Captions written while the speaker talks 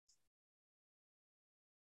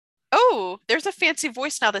Ooh, there's a fancy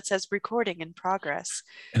voice now that says recording in progress.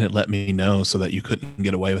 And it let me know so that you couldn't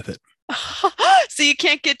get away with it. So you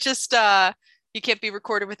can't get just you can't be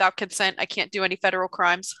recorded without consent. I can't do any federal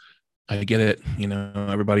crimes. I get it.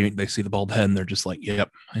 Everybody, they see the bald head and they're just like, yep,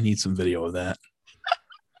 I need some video of that.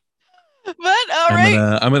 But all I'm right.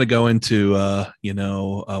 gonna I'm gonna go into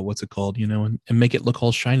what's it called, and make it look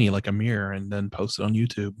all shiny like a mirror and then post it on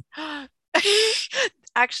YouTube.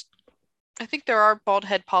 Actually, I think there are bald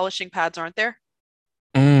head polishing pads, aren't there?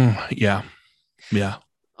 Yeah. Yeah.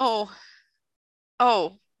 Oh,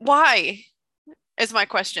 oh, why is my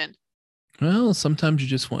question. Well, sometimes you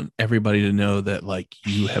just want everybody to know that like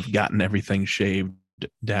you have gotten everything shaved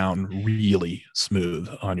down really smooth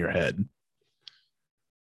on your head.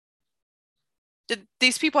 Did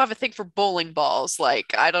these people have a thing for bowling balls?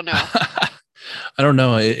 Like, I don't know. I don't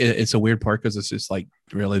know. It's a weird part because it's just like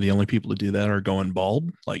really the only people who do that are going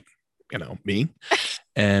bald, like, me.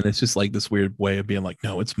 And it's just like this weird way of being like,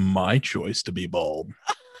 no, it's my choice to be bald.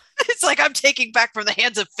 It's like I'm taking back from the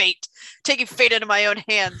hands of fate, taking fate into my own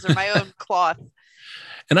hands or my own cloth.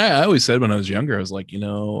 And I always said when I was younger, I was like,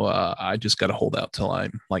 I just got to hold out till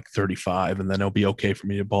I'm like 35 and then it'll be okay for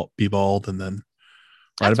me to be bald. And then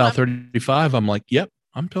right That's about fine. 35, I'm like, yep,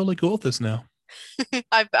 I'm totally cool with this now.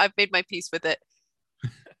 I've made my peace with it.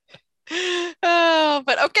 Oh,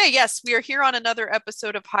 but okay, yes, we are here on another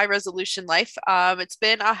episode of High Resolution Life. It's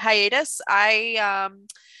been a hiatus. I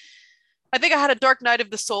think I had a dark night of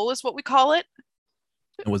the soul, is what we call it.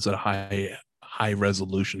 It was a high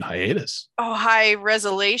resolution hiatus. Oh, high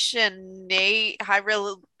resolution, Nate.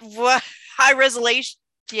 What? High resolution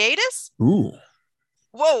hiatus? Ooh.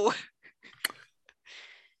 Whoa,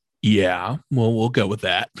 Yeah. Well, we'll go with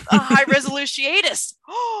that. a high resolution hiatus.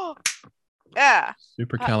 Oh, yeah.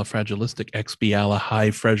 Supercalifragilistic high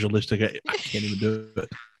fragilistic. I can't even do it.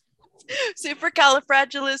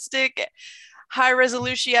 Supercalifragilistic high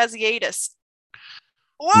resolution hiatus.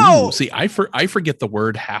 Ooh, Whoa, see, I forget the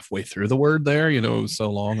word halfway through the word there. It was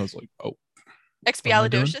so long. I was like, oh, what am I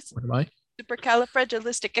doing? expialidocious. What am I?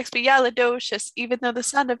 Supercalifragilisticexpialidocious, even though the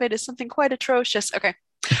sound of it is something quite atrocious. Okay.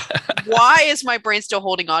 Why is my brain still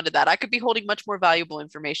holding on to that? I could be holding much more valuable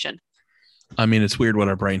information. I mean, it's weird what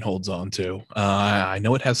our brain holds on to. I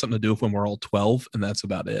know it has something to do with when we're all 12, and that's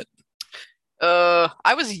about it.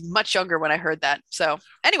 I was much younger when I heard that. So,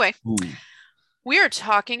 anyway, Ooh. we are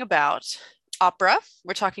talking about opera.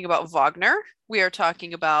 We're talking about Wagner. We are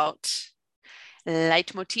talking about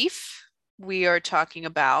leitmotif. We are talking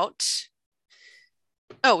about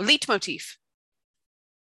leitmotif.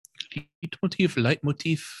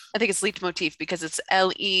 Leitmotif. I think it's leitmotif because it's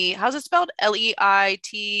L-E. How's it spelled? Yeah.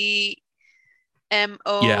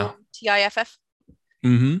 Leitmotiff.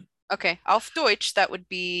 Mm-hmm. Okay, auf Deutsch, that would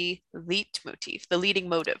be Leitmotif, the leading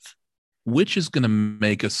motive. Which is going to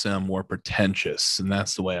make us sound more pretentious, and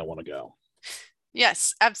that's the way I want to go.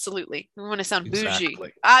 Yes, absolutely. We want to sound bougie.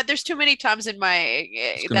 Exactly. There's too many times in my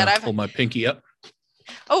Just gonna hold my pinky up.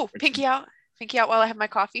 Oh, pinky out while I have my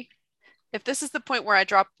coffee. If this is the point where I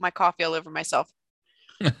drop my coffee all over myself,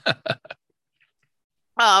 which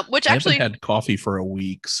I actually, haven't had coffee for a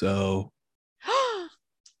week, so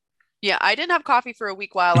yeah, I didn't have coffee for a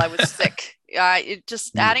week while I was sick.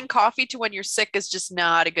 Just adding coffee to when you're sick is just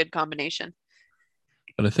not a good combination.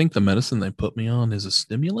 But I think the medicine they put me on is a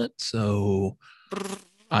stimulant, so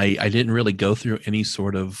I didn't really go through any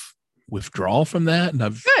sort of withdrawal from that, and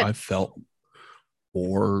Good. I've felt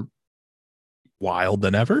more wild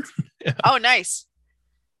than ever. Yeah. Oh, nice.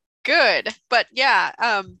 Good. But yeah,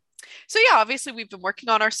 so yeah, obviously we've been working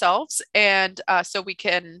on ourselves and so we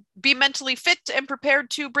can be mentally fit and prepared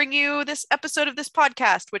to bring you this episode of this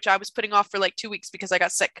podcast, which I was putting off for like 2 weeks because I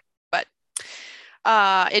got sick. But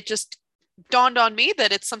it just dawned on me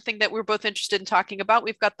that it's something that we're both interested in talking about.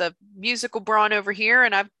 We've got the musical brawn over here,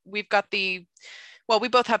 and we've got we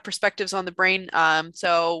both have perspectives on the brain.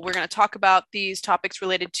 So we're going to talk about these topics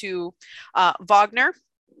related to Wagner.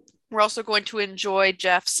 We're also going to enjoy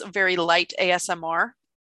Jeff's very light ASMR.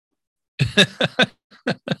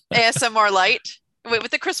 ASMR light. Wait,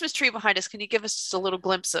 with the Christmas tree behind us, can you give us just a little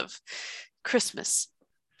glimpse of Christmas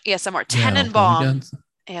ASMR? Tannenbaum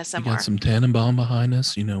ASMR. We got some Tannenbaum behind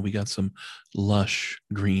us. We got some lush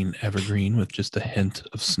green evergreen with just a hint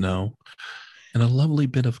of snow and a lovely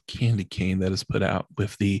bit of candy cane that is put out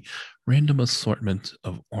with the random assortment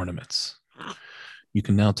of ornaments. You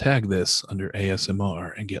can now tag this under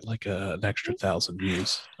ASMR and get like an extra 1,000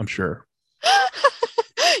 views, I'm sure.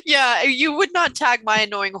 Yeah, you would not tag my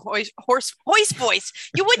annoying hoist voice.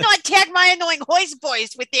 You would not tag my annoying hoist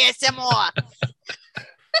voice with the ASMR.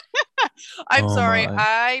 I'm Oh sorry. my.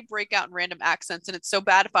 I break out in random accents, and it's so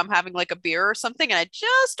bad if I'm having like a beer or something, and I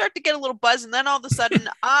just start to get a little buzz, and then all of a sudden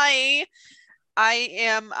I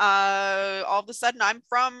am all of a sudden I'm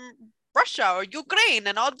from Russia or Ukraine,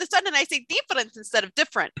 and all of a sudden I say different instead of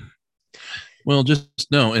different. Well,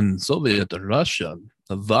 just know in Soviet Russia,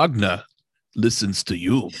 Wagner listens to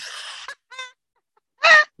you.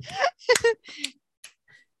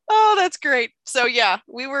 Oh, that's great. So yeah,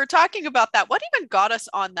 we were talking about that. What even got us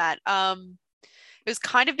on that? It was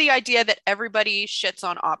kind of the idea that everybody shits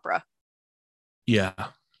on opera. Yeah. Yeah.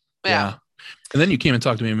 Yeah. And then you came and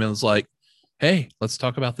talked to me and it was like, hey, let's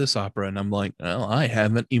talk about this opera. And I'm like, well, I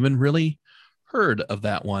haven't even really heard of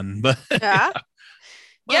that one. But Yeah.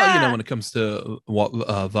 well, Yeah. when it comes to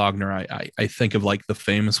Wagner, I think of like the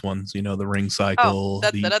famous ones, the Ring Oh, Cycle,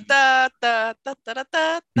 da da the da da da da da da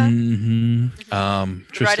da da. Mhm. The Ride of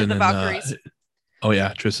Tristan the and Valkyries. oh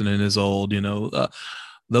yeah, Tristan and Isolde,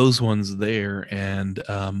 those ones there. And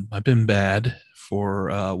I've been bad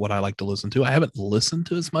for what I like to listen to. I haven't listened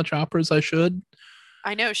to as much opera as I should.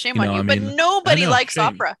 I know, shame on I you, but mean, I nobody know, likes shame,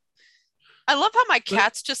 opera. I love how my but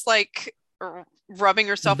cat's just like rubbing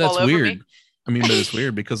herself all that's over me. weird. I mean, but it's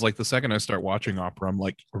weird because like the second I start watching opera, I'm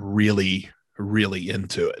like really, really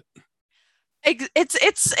into it. It's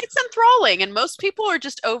enthralling, and most people are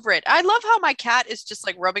just over it. I love how my cat is just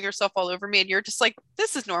like rubbing herself all over me, and you're just like,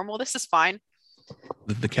 this is normal, this is fine.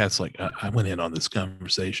 The cat's like, I went in on this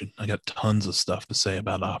conversation. I got tons of stuff to say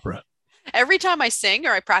about opera. Every time I sing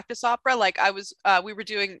or I practice opera, like I was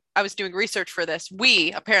doing research for this.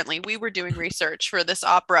 We were doing research for this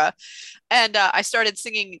opera, and I started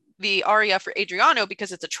singing the aria for Adriano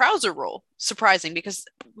because it's a trouser role. Surprising, because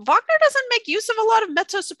Wagner doesn't make use of a lot of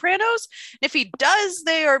mezzo sopranos. And if he does,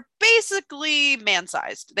 they are basically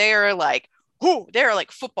man-sized. They are like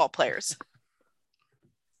football players.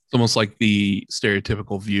 It's almost like the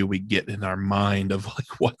stereotypical view we get in our mind of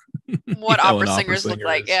like what What an opera opera singers look singer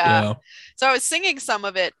like. is. Yeah. Yeah. So I was singing some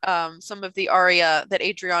of it, some of the aria that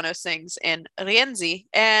Adriano sings in Rienzi,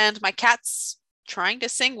 and my cat's trying to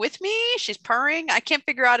sing with me. She's purring. I can't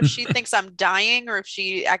figure out if she thinks I'm dying or if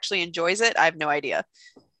she actually enjoys it. I have no idea.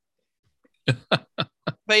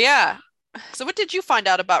 But yeah. So what did you find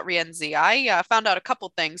out about Rienzi? I found out a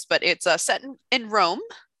couple things, but it's set in Rome.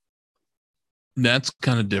 That's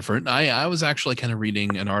kind of different. I was actually kind of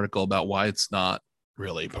reading an article about why it's not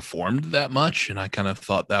really performed that much, and I kind of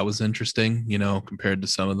thought that was interesting, compared to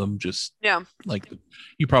some of them. Just Yeah. like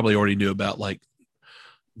you probably already knew about, like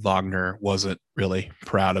Wagner wasn't really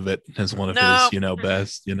proud of it as one of his, No. Mm-mm.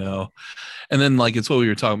 best, And then like it's what we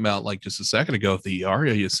were talking about like just a second ago with the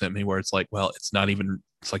aria you sent me, where it's like, well, it's not even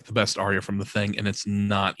it's like the best aria from the thing, and it's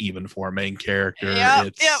not even for a main character. Yeah,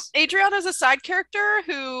 yeah. It's Adriana's a side character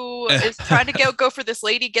who is trying to go for this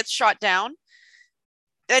lady, gets shot down,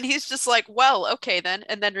 and he's just like, well, okay then.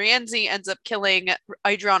 And then Rienzi ends up killing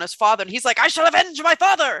Adriana's father, and he's like, I shall avenge my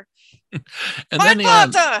father, and my then yeah,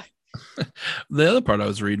 father. the other part I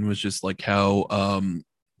was reading was just like how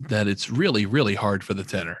that it's really, really hard for the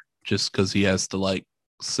tenor just because he has to like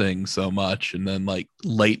sing so much, and then like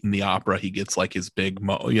late in the opera he gets like his big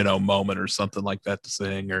moment or something like that to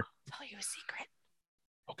sing. Or I'll tell you a secret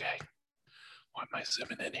okay, why am I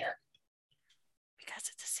zooming in here? because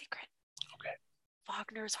it's a secret. Okay,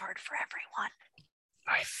 Wagner's hard for everyone.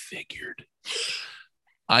 I figured.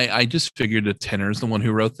 I just figured a tenor is the one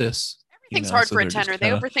who wrote this. Everything's hard So for a they're just tenor. They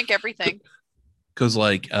kind of overthink everything. because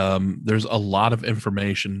like there's a lot of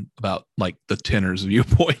information about like the tenor's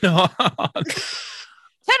viewpoint on.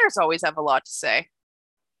 Tenors always have a lot to say.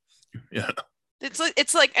 Yeah.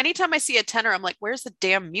 It's like anytime I see a tenor, I'm like, where's the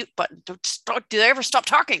damn mute button? Do they ever stop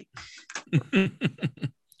talking?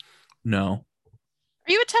 No,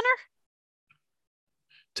 Are you a tenor?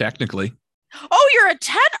 technically. Oh, you're a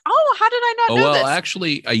tenor. Oh, how did I not Oh know well, this?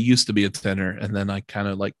 actually, I used to be a tenor, and then I kind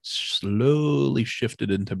of like slowly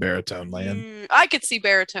shifted into baritone land I could see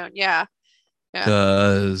baritone. Yeah, yeah,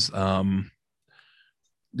 because to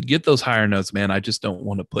get those higher notes, man, I just don't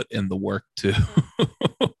want to put in the work to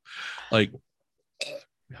like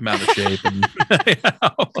come out of shape, and like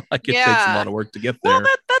it takes a yeah. lot of work to get Well, there.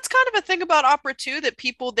 that's kind of a thing about opera too. That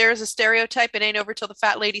people there's a stereotype. It ain't over till the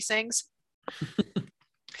fat lady sings.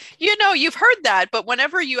 You've heard that, but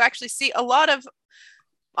whenever you actually see a lot of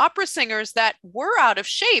opera singers that were out of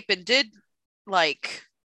shape and did like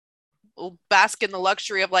bask in the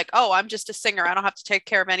luxury of like, oh, I'm just a singer. I don't have to take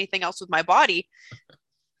care of anything else with my body.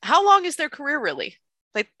 How long is their career really?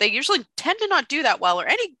 Like they usually tend to not do that well or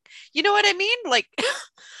any, you know what I mean? Like,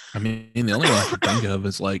 I mean, the only one I can think of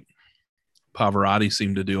is like Pavarotti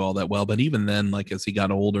seemed to do all that well, but even then, like as he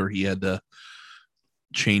got older, he had to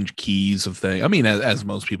change keys of things. I mean, as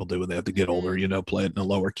most people do when they have to get older, Mhm. play it in a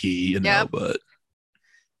lower key, Yep. but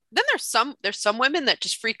Then there's some women that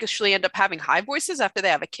just freakishly end up having high voices after they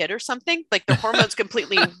have a kid or something. Like their hormones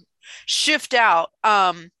completely shift out.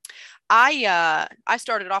 I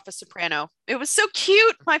started off a soprano. It was so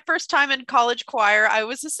cute. My first time in college choir, I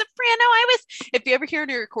was a soprano. If you ever hear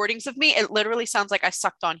any recordings of me, it literally sounds like I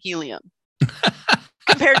sucked on helium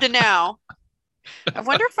compared to now. I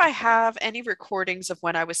wonder if I have any recordings of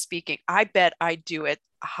when I was speaking. I bet I do. It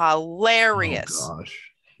oh hilarious.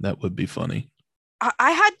 gosh, that would be funny.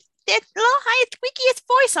 I had that little high squeakiest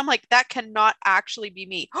voice. I'm like, that cannot actually be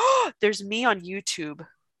me. There's me on YouTube.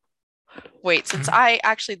 Wait, since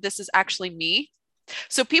this is actually me.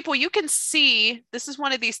 So people, you can see this is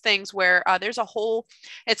one of these things where there's a whole,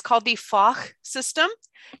 it's called the Fach system.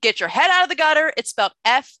 Get your head out of the gutter. It's spelled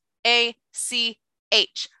Fach,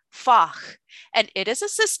 Fach. And it is a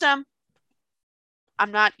system.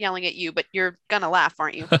 I'm not yelling at you, but you're gonna laugh,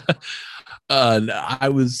 aren't you? I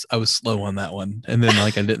was slow on that one, and then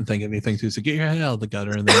like I didn't think anything to so get your head out of the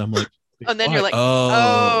gutter, and then I'm like, And then you're what? like,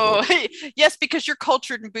 oh, Oh, yes, because you're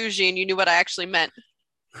cultured and bougie and you knew what I actually meant.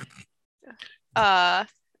 Uh,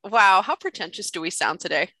 wow, how pretentious do we sound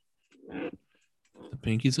today? the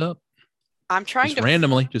pinky's up. I'm trying Just to.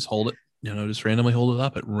 randomly, just hold it. Just randomly hold it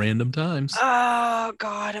up at random times. Oh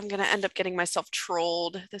God, I'm gonna end up getting myself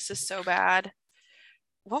trolled. This is so bad.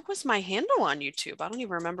 What was my handle on YouTube? I don't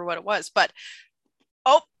even remember what it was, but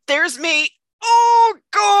oh, there's me. Oh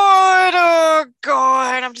God, oh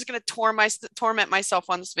God. I'm just gonna torment myself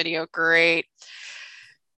on this video. Great.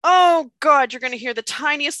 Oh God, you're gonna hear the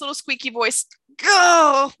tiniest little squeaky voice.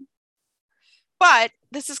 Go. But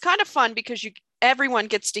this is kind of fun because you everyone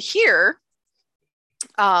gets to hear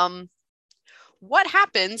um, what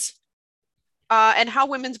happens and how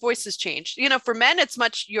women's voices change. For men, it's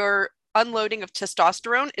much your unloading of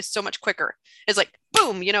testosterone is so much quicker. It's like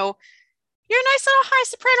boom, you're a nice little high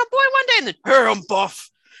soprano boy one day, and then hey, I'm buff.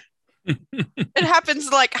 It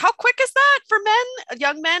happens like how quick is that for men,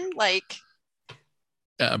 young men? Like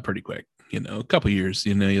Pretty quick. A couple years.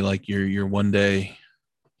 You like your one day.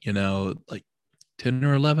 Like 10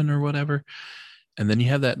 or 11 or whatever, and then you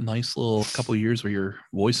have that nice little couple years where your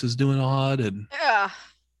voice is doing odd, and yeah.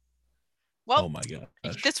 Well, oh my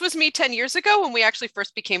gosh. this was me 10 years ago when we actually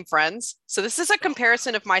first became friends. So this is a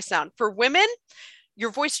comparison of my sound. For women,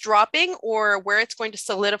 your voice dropping or where it's going to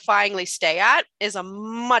solidifyingly stay at is a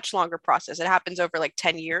much longer process. It happens over like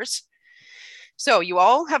 10 years. So you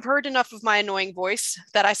all have heard enough of my annoying voice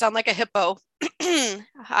that I sound like a hippo.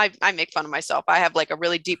 I make fun of myself. I have like a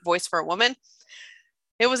really deep voice for a woman.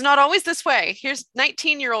 It was not always this way. Here's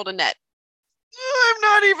 19-year-old Annette. I'm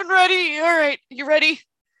not even ready. All right, you ready?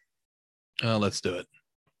 Let's do it.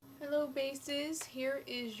 Hello, bases. Here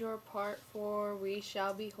is your part for We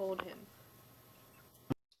Shall Behold Him.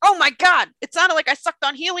 Oh my God, it sounded like I sucked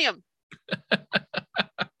on helium.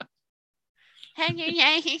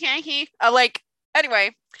 Like,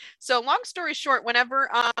 anyway, so long story short, whenever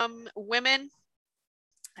women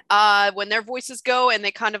when their voices go and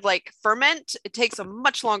they kind of like ferment, it takes a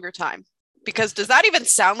much longer time. Because does that even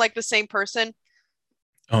sound like the same person?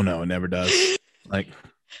 Oh no, it never does. Like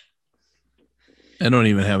I don't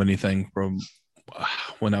even have anything from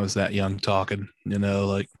when I was that young talking,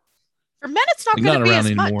 like For men, it's not going to not be around as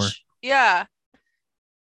anymore. much. Yeah.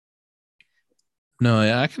 No,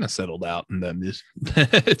 I kind of settled out, and then just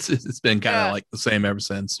it's been kind of Yeah. like the same ever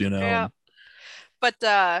since, Yeah.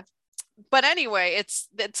 But anyway, it's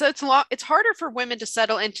harder for women to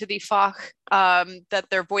settle into the Fach that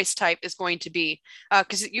their voice type is going to be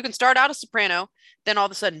because you can start out a soprano, then all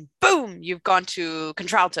of a sudden, boom, you've gone to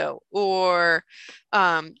contralto, or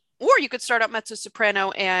you could start out mezzo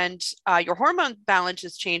soprano and your hormone balance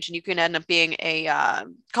has changed, and you can end up being a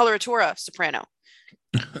coloratura soprano.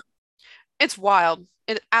 It's wild.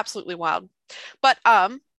 It's absolutely wild. But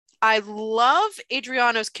I love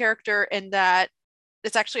Adriano's character in that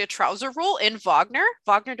it's actually a trouser rule in Wagner.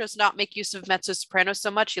 Wagner does not make use of mezzo soprano so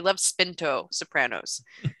much. He loves spinto sopranos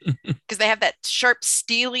because they have that sharp,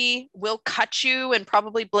 steely, will cut you and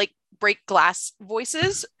probably break glass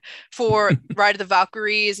voices for Ride of the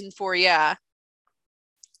Valkyries and for the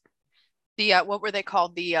what were they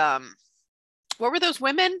called? The what were those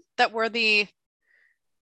women that were the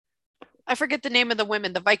I forget the name of the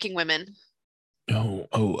women, the Viking women.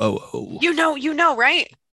 Oh. You know,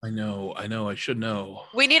 right? I know. I should know.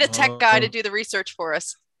 We need a tech guy to do the research for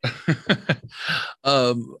us.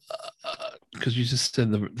 um, because you just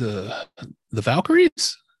said the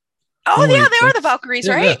Valkyries. Oh No, yeah, wait, they are the that's Valkyries,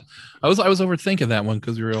 yeah. right? I was overthinking that one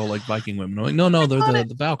because we were all like Viking women. I'm like, no, they're On the it.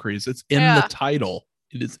 the Valkyries. It's in the Yeah. title.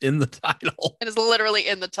 It is in the title. It is literally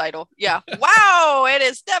in the title. Yeah. Wow. It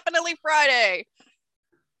is definitely Friday.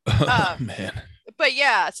 Oh, man. But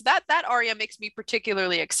yeah, so that aria makes me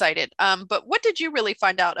particularly excited. But what did you really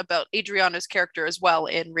find out about Adriano's character as well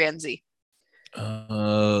in Rienzi?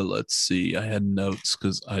 Let's see. I had notes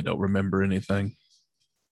because I don't remember anything.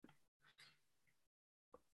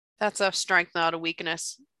 That's a strength, not a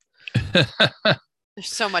weakness. I There's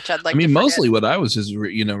so much I'd like to mean, forget. mostly what I was just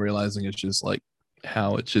realizing is just like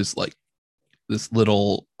how it's just like this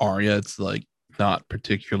little aria. It's like not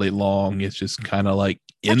particularly long. It's just kind of like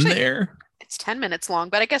in Actually, there. it's 10 minutes long,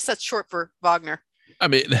 but I guess that's short for Wagner. I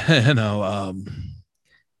mean, no.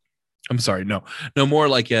 I'm sorry. No, more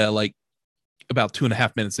like about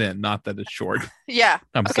 2.5 minutes in. Not that it's short. Yeah.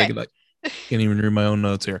 I'm Okay. thinking like can't even read my own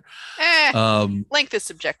notes here. Length is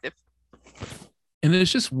subjective. And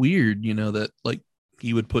it's just weird, that like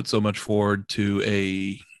he would put so much forward to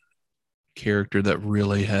a character that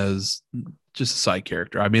really has just a side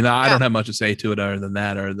character. I mean, I don't have much to say to it other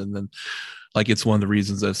than like it's one of the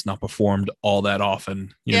reasons that it's not performed all that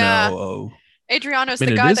often. Adriano's I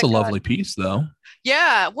mean, the guy it is that a lovely piece, though.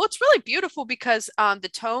 Yeah, well, it's really beautiful because the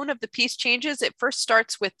tone of the piece changes. It first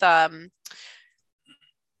starts with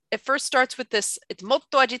this. It's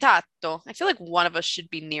molto agitato. I feel like one of us should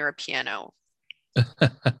be near a piano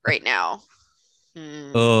right now.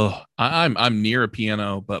 Oh, I'm near a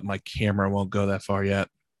piano, but my camera won't go that far yet.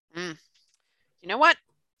 You know what?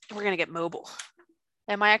 We're gonna get mobile.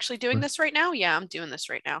 Am I actually doing this right now? Yeah, I'm doing this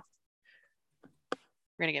right now.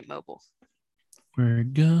 We're gonna get mobile. We're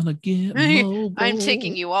gonna get mobile. I'm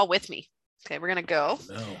taking you all with me. Okay, we're gonna go.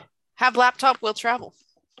 No. Have laptop, will travel.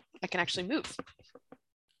 I can actually move.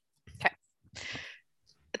 Okay.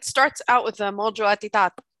 It starts out with a molto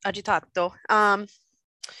agitato.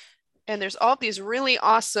 And there's all these really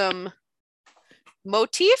awesome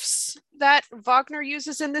motifs that Wagner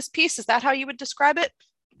uses in this piece. Is that how you would describe it?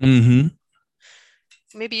 Mm-hmm.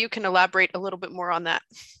 Maybe you can elaborate a little bit more on that,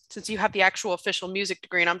 since you have the actual official music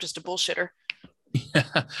degree and I'm just a bullshitter.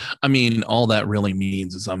 Yeah. I mean, all that really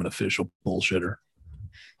means is I'm an official bullshitter.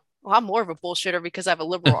 Well, I'm more of a bullshitter because I have a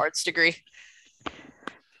liberal arts degree.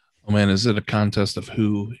 Oh man, is it a contest of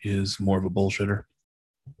who is more of a bullshitter?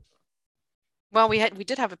 Well, we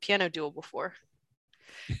did have a piano duel before.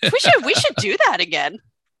 We should do that again.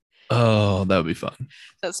 Oh, that would be fun.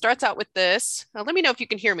 So it starts out with this. Now, let me know if you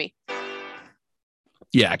can hear me.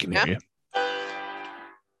 Yeah, I can hear you.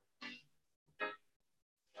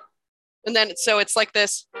 And then it's like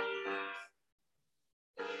this.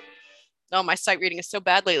 Oh, my sight reading is so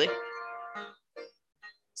bad lately.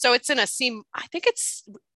 So it's in a C. I think it's.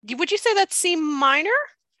 Would you say that's C minor?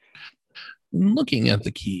 Looking at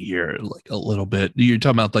the key here, like a little bit. You're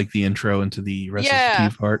talking about like the intro into the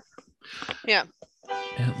recitative part. Yeah.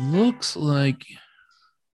 It looks like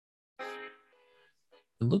a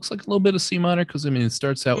little bit of C minor because I mean it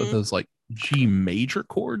starts out with those like G major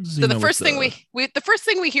chords. So the first thing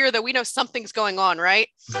we hear, though, we know something's going on, right?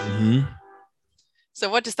 Mm-hmm. So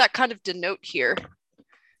what does that kind of denote here?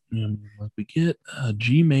 And what we get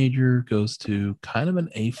G major goes to kind of an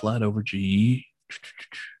A flat over G.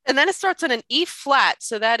 And then it starts on an E flat.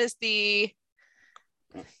 So that is the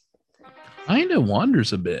kind of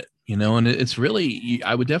wanders a bit, and it's really,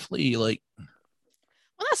 I would definitely like.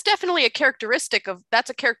 Well, that's definitely a characteristic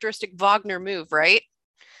Wagner move, right?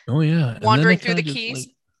 Oh yeah. Wandering through the keys.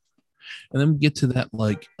 And then we get to that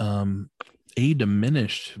like A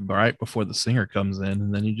diminished right before the singer comes in,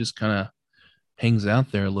 and then he just kind of hangs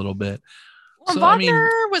out there a little bit. Well, so, Wagner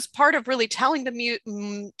was part of really telling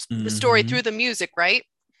the story through the music, right?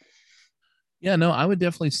 Yeah, no, I would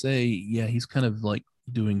definitely say, yeah, he's kind of like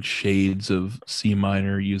doing shades of C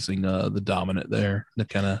minor using the dominant there to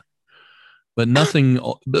kind of, but nothing.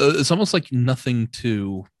 It's almost like nothing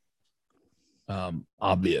too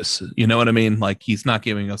obvious. You know what I mean? Like he's not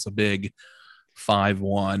giving us a big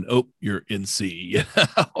 5-1. Oh, you're in C.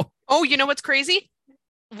 Oh, you know what's crazy?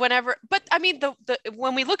 But I mean, the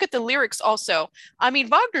when we look at the lyrics also, I mean,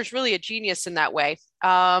 Wagner's really a genius in that way.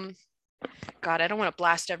 God, I don't want to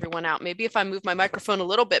blast everyone out. Maybe if I move my microphone a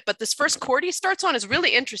little bit, but this first chord he starts on is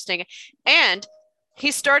really interesting. And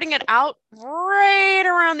he's starting it out right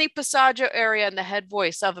around the passaggio area in the head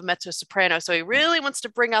voice of a mezzo soprano. So he really wants to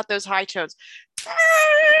bring out those high tones.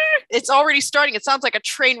 It's already starting. It sounds like a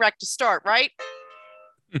train wreck to start, right?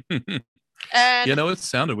 And it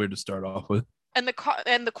sounded weird to start off with. And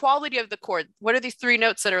the quality of the chord. What are these three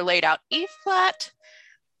notes that are laid out? E flat.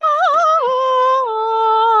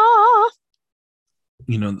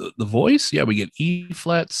 The voice, yeah, we get E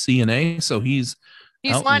flat, C, and A. So he's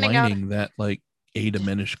outlining that like A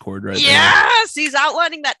diminished chord right there. Yes, he's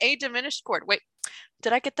outlining that A diminished chord. Wait,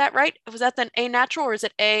 Did I get that right? Was that then A natural or is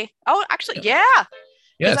it A? Oh, actually, Yeah,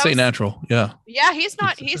 yeah. yeah, it's a natural. Yeah. Yeah, he's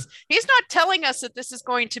not telling us that this is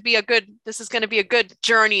going to be a good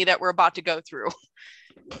journey that we're about to go through.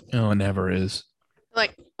 Oh, it never is.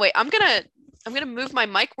 Like, wait, I'm gonna move my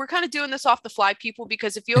mic. We're kind of doing this off the fly, people,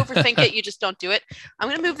 because if you overthink it, you just don't do it. I'm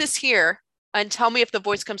gonna move this here and tell me if the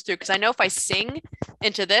voice comes through, because I know if I sing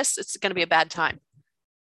into this, it's gonna be a bad time.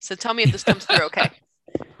 So tell me if this comes through, okay?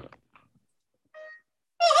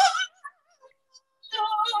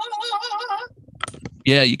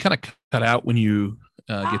 Yeah, you kind of cut out when you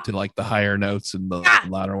get to like the higher notes and the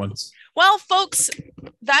louder ones. Well, folks,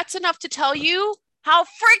 that's enough to tell you how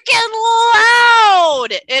freaking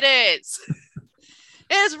loud it is.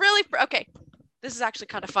 It is really okay. This is actually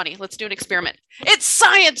kind of funny. Let's do an experiment. It's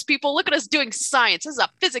science, people. Look at us doing science. This is a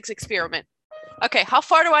physics experiment. Okay, how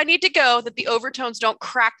far do I need to go that the overtones don't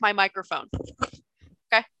crack my microphone? Okay,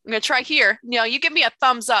 I'm gonna try here. Neil, you give me a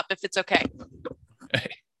thumbs up if it's okay.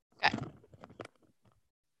 Okay. Okay.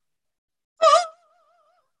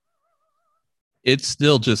 It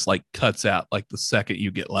still just like cuts out like the second you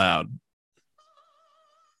get loud.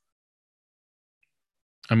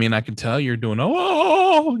 I mean, I can tell you're doing but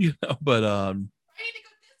I need to go this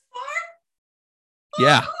far?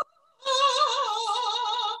 Yeah.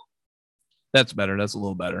 That's better. That's a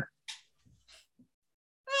little better.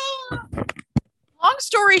 Long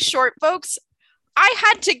story short, folks, I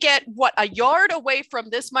had to get a yard away from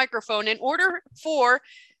this microphone in order for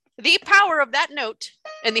the power of that note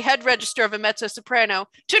in the head register of a mezzo soprano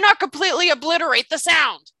to not completely obliterate the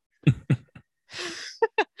sound.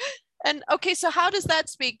 And okay, so how does that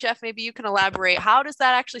speak, Jeff? Maybe you can elaborate. How does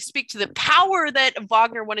that actually speak to the power that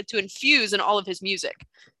Wagner wanted to infuse in all of his music?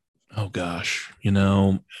 Oh gosh,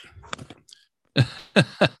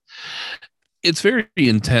 it's very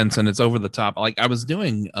intense and it's over the top. Like I was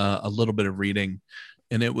doing a little bit of reading,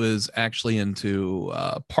 and it was actually into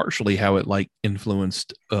partially how it like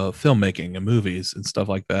influenced filmmaking and movies and stuff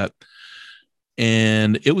like that.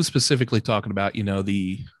 And it was specifically talking about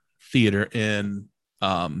the theater in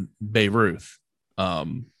Beirut.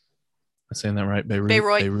 Am I saying that right?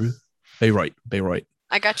 Bayreuth.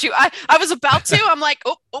 I got you. I was about to. I'm like,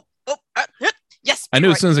 yes. I knew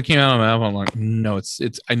as soon as it came out of my mouth, I'm like, no, it's.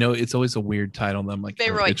 I know it's always a weird title. And I'm like,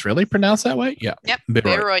 Bayreuth. It's really pronounced that way. Yeah. Yep.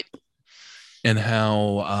 Bayreuth. And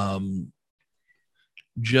how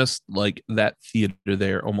just like that theater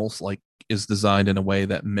there almost like is designed in a way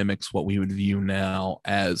that mimics what we would view now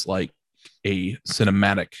as like a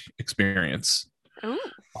cinematic experience. Ooh.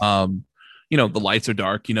 The lights are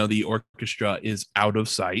dark, the orchestra is out of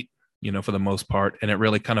sight, for the most part, and it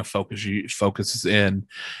really kind of focuses in.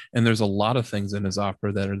 And there's a lot of things in his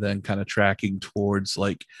opera that are then kind of tracking towards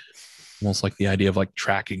like almost like the idea of like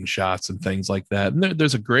tracking shots and things like that. And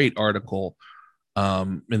there's a great article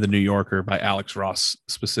in the New Yorker by Alex Ross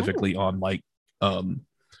specifically on like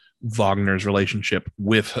Wagner's relationship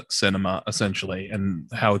with cinema essentially and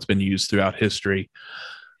how it's been used throughout history.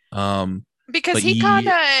 Because he kind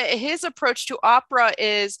of his approach to opera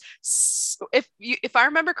is, if I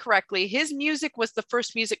remember correctly, his music was the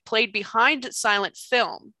first music played behind silent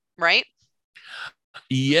film, right?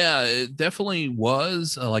 Yeah, it definitely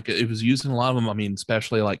was. Like it was used in a lot of them. I mean,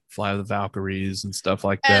 especially like Fly of the Valkyries and stuff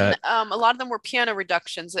like that. And a lot of them were piano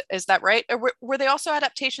reductions. Is that right? Or were they also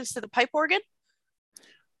adaptations to the pipe organ?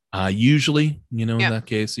 Usually, in that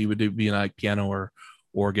case, you would be like piano or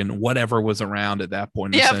organ, whatever was around at that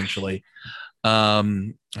point, essentially.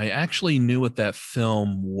 I actually knew what that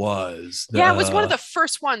film was. Yeah, it was one of the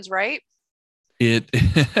first ones, right? It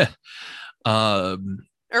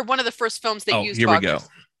or one of the first films they used. Here Wagner. We go.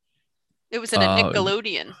 It was in a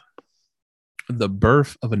Nickelodeon. The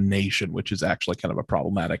Birth of a Nation, which is actually kind of a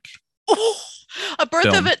problematic. A Birth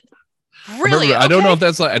film. Of it. Really? I don't know if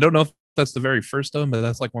that's like. I don't know if that's the very first one, but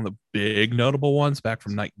that's like one of the big notable ones back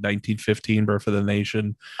from 1915, Birth of the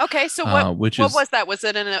Nation. Okay, so what was that? Was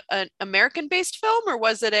it an American-based film or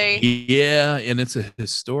was it a? Yeah, and it's a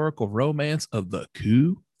historical romance of the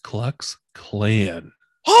Ku Klux Klan.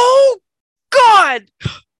 Oh God!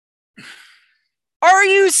 Are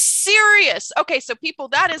you serious? Okay, so people,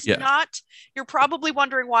 that is not. You're probably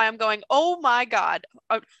wondering why I'm going, oh my God.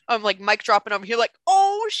 I'm like mic dropping over here, like,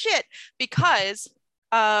 oh shit, because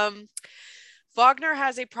Wagner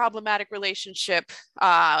has a problematic relationship.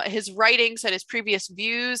 His writings and his previous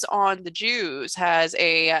views on the Jews has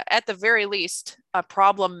at the very least, it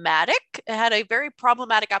had a very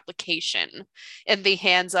problematic application in the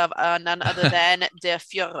hands of none other than Der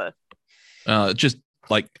Führer. Just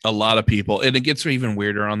like a lot of people, and it gets even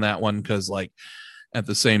weirder on that one because like at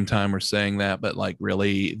the same time we're saying that, but like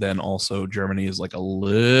really then also Germany is like a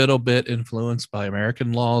little bit influenced by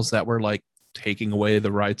American laws that were like taking away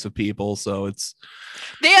the rights of people. So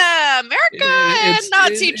The America and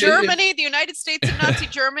Nazi Germany, the United States and Nazi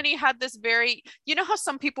Germany had this very, you know how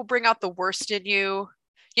some people bring out the worst in you?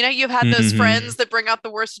 You know, you've had those friends that bring out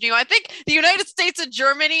the worst in you. I think the United States and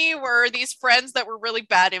Germany were these friends that were really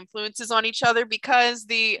bad influences on each other because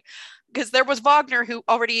there was Wagner who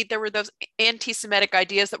already, there were those anti-Semitic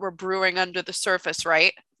ideas that were brewing under the surface,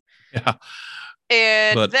 right? Yeah.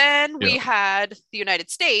 And But then we had the United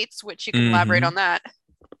States, which you can elaborate on that.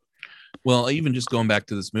 Well, even just going back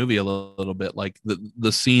to this movie a little bit, like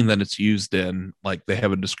the scene that it's used in, like they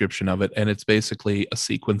have a description of it, and it's basically a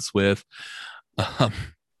sequence with, I'm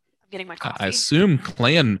getting my coffee. I assume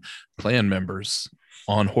clan members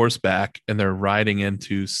on horseback, and they're riding in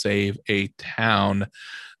to save a town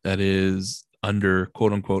that is under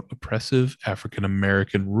quote unquote oppressive African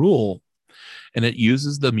American rule. And it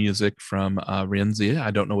uses the music from Rienzi.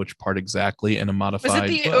 I don't know which part exactly in a modified.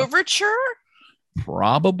 Was it the overture?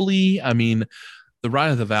 Probably. I mean, the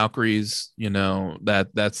Ride of the Valkyries, you know,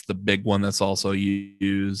 that's the big one that's also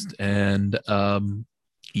used. And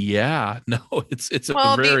yeah, no, it's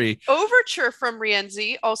a very the overture from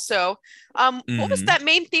Rienzi also. What was that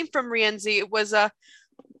main theme from Rienzi? It was a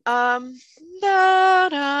da, da,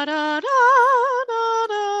 da, da, da,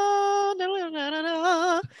 da, da,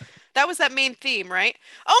 da. That was that main theme, right?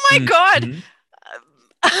 Oh my God.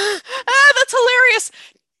 That's hilarious.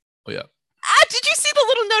 Oh yeah. Did you see the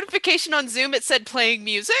little notification on Zoom? It said playing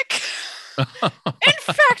music. In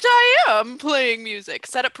fact, I am playing music.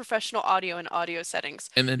 Set up professional audio and audio settings.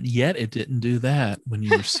 And then yet it didn't do that when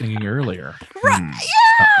you were singing earlier. Right.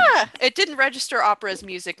 Yeah. It didn't register opera as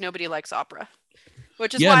music. Nobody likes opera.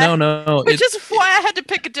 Which is why I had to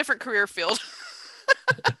pick a different career field.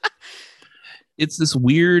 It's this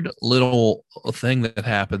weird little thing that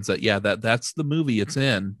happens that's the movie it's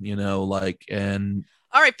in, you know, like, and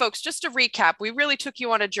all right, folks, just to recap, we really took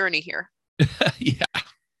you on a journey here. Yeah.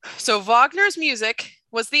 So Wagner's music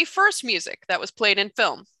was the first music that was played in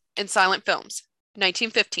silent films,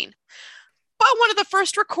 1915. But one of the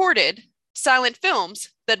first recorded silent films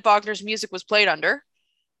that Wagner's music was played under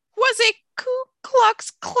was a Ku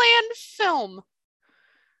Klux Klan film.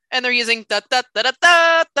 And they're using no,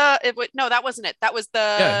 that wasn't it. That was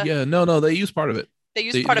the no, they used part of it. They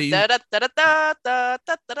used part of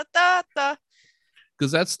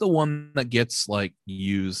because that's the one that gets like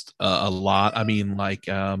used a lot. I mean, like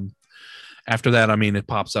after that, I mean, it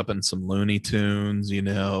pops up in some Looney Tunes, you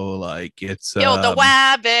know, like it's killed a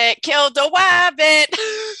wabbit.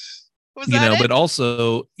 Was you know, it? But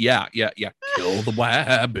also, yeah, kill the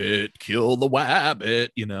wabbit,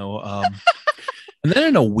 you know. And then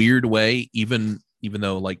in a weird way, even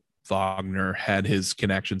though like Wagner had his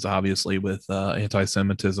connections, obviously, with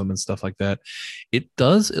anti-Semitism and stuff like that, it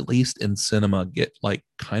does, at least in cinema, get like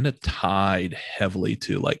kind of tied heavily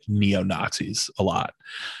to like neo-Nazis a lot.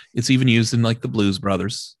 It's even used in like the Blues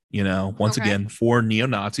Brothers, you know, once again for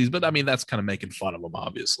neo-Nazis, but I mean, that's kind of making fun of them,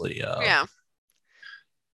 obviously. Yeah.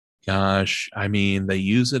 Gosh, I mean, they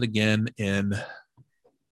use it again in,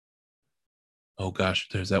 oh gosh,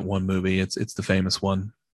 there's that one movie. It's the famous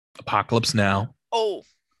one, Apocalypse Now. Oh.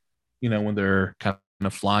 You know, when they're kind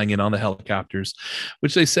of flying in on the helicopters,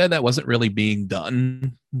 which they said that wasn't really being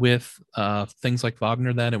done with things like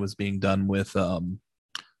Wagner then. It was being done with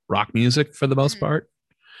rock music for the most part.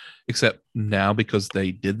 Except now, because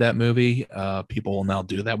they did that movie, people will now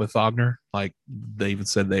do that with Wagner. Like they even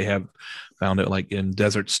said they have found it like in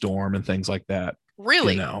Desert Storm and things like that.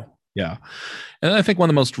 Really? You know? Yeah. And I think one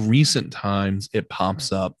of the most recent times it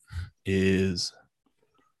pops up is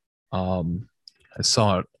I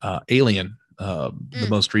saw Alien, the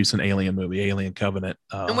most recent Alien movie, Alien Covenant.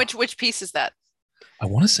 And which piece is that? I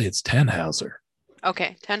want to say it's Tannhauser.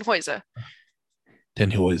 Okay, Tannhäuser.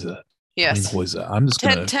 Yes. I'm just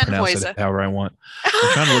going to pronounce it however I want.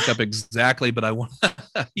 I'm trying to look up exactly, but I want,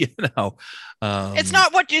 you know. It's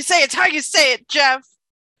not what you say, it's how you say it, Jeff.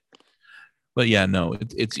 But yeah, no,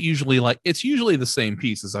 it's usually the same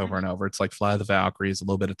pieces over and over. It's like Fly the Valkyries, a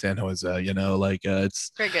little bit of Tannhäuser, you know, like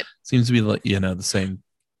it's very good. Seems to be like, you know, the same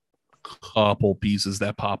couple pieces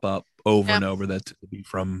that pop up over and over that to be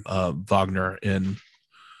from Wagner in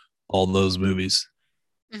all those movies.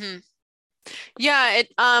 Mm-hmm. Yeah,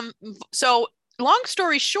 so long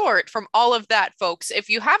story short, from all of that, folks, if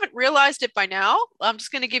you haven't realized it by now, I'm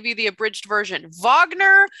just going to give you the abridged version.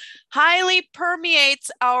 Wagner highly permeates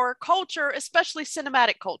our culture, especially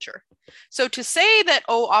cinematic culture. So to say that,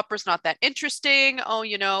 oh, opera's not that interesting, oh,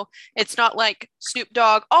 you know, it's not like Snoop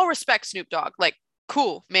Dogg, all respect Snoop Dogg, like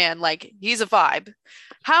cool, man. Like he's a vibe.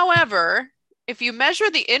 However, if you measure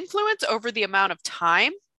the influence over the amount of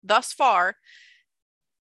time thus far,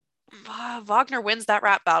 Wagner wins that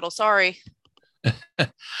rap battle. Sorry.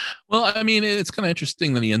 Well, I mean, it's kind of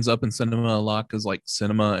interesting that he ends up in cinema a lot because, like,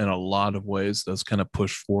 cinema in a lot of ways does kind of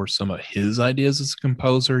push for some of his ideas as a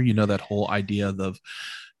composer. You know, that whole idea of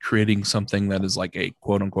creating something that is like a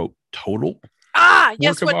quote unquote total Ah, work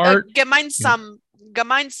yes. of What? art. Gemeinsam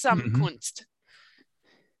Mm-hmm. Kunst.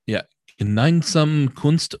 Yeah. Gemeinsam So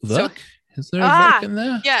Kunstwerk. Is there a work in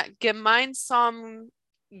there? yeah, gemeinsam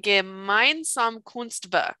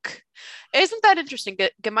Kunstwerk. Isn't that interesting?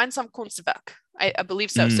 Gemeinsam Kunstwerk. I believe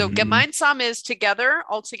so. So Mm-hmm. gemeinsam is together,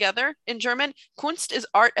 all together in German. Kunst is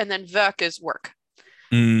art, and then Werk is work.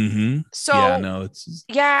 Mm-hmm. Yeah, So no, it's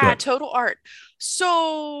yeah, good. total art.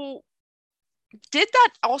 So did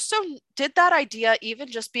that idea, even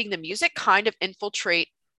just being the music, kind of infiltrate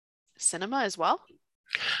cinema as well?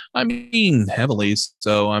 I mean, heavily.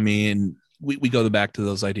 So, I mean, we go back to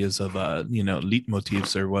those ideas of,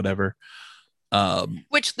 leitmotifs or whatever. Um,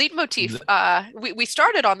 Which leitmotif? th- We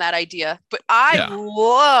started on that idea, but I yeah.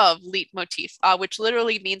 love leitmotif, which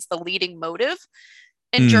literally means the leading motive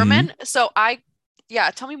in Mm-hmm. German. Yeah,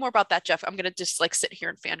 tell me more about that, Jeff. I'm gonna just like sit here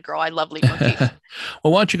and fangirl. I love leitmotif.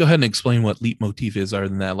 Well, why don't you go ahead and explain what leitmotif is other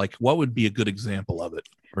than that? Like, what would be a good example of it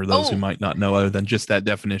for those who Oh, might not know other than just that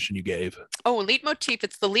definition you gave? leitmotif.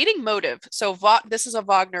 It's the leading motive. So this is a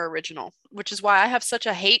Wagner original, which is why I have such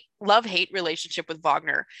a love-hate relationship with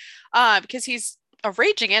Wagner, because he's a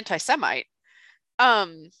raging anti-Semite.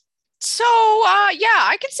 Um, yeah,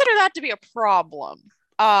 I consider that to be a problem.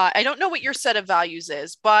 I don't know what your set of values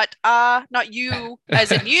is, but not you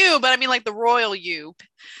as in you, but I mean like the royal you.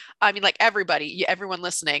 I mean like everybody, everyone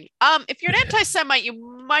listening. If you're an anti-Semite, you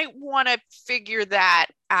might want to figure that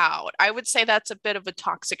out. I would say that's a bit of a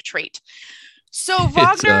toxic trait. So It's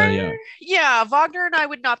Wagner, yeah. yeah, Wagner and I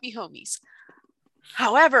would not be homies.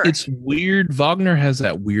 However, It's weird. Wagner has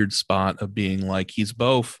that weird spot of being like he's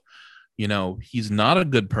both, he's not a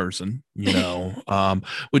good person,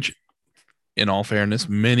 which in all fairness,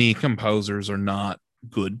 many composers are not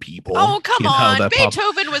good people. oh, come You know, on. that pop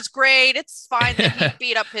Beethoven was great. It's fine that he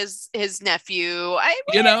beat up his nephew.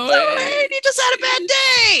 you know, It's all right. He just had a bad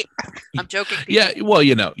day. I'm joking, yeah, people.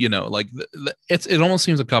 well, like it almost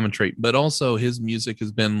seems a common trait, but also his music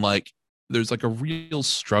has been like there's like a real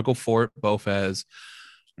struggle for it, both as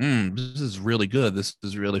this is really good, this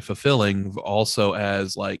is really fulfilling, also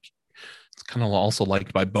as like it's kind of also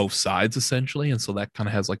liked by both sides essentially, and so that kind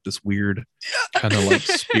of has like this weird kind of like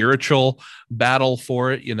spiritual battle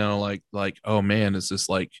for it, like oh man, is this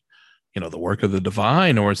like the work of the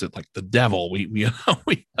divine or is it like the devil? We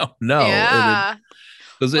don't know, and Yeah.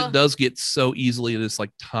 because it Well, does get so easily just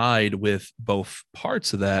like tied with both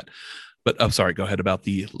parts of that. But I'm sorry, go ahead about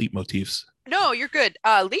the leitmotifs. no, you're good.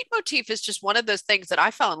 Leitmotif is just one of those things that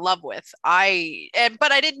I fell in love with.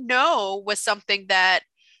 But I didn't know was something that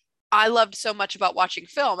I loved so much about watching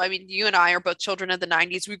film. I mean, you and I are both children of the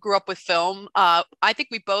 90s. We grew up with film. I think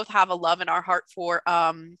we both have a love in our heart for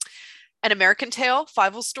An American Tale,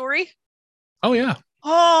 Fievel Story. Oh yeah.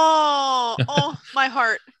 Oh, my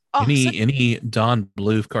heart. Oh, Any Don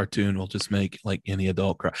Bluth cartoon will just make like any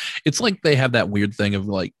adult cry. It's like they have that weird thing of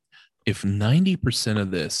like if 90%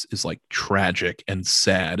 of this is like tragic and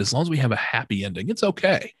sad, as long as we have a happy ending, it's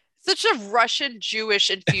okay. such a Russian Jewish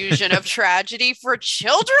infusion of tragedy for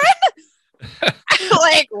children.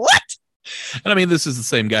 Like, what? And I mean, this is the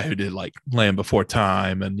same guy who did like Land Before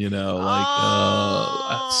Time and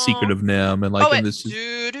like Secret Oh, of Nim and like oh, and it this is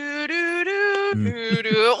do do do do mm, do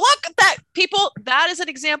do. Look at that, people. That is an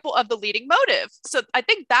example of the leading motive. So I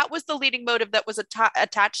think that was the leading motive that was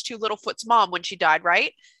attached to Littlefoot's mom when she died,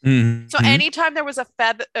 right? So mm-hmm. anytime there was a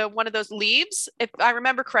feather, one of those leaves, if I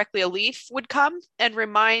remember correctly, a leaf would come and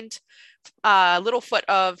remind Littlefoot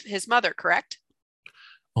of his mother. Correct?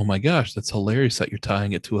 Oh my gosh, that's hilarious that you're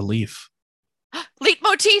tying it to a leaf.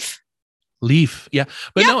 Leitmotif. Leaf, yeah,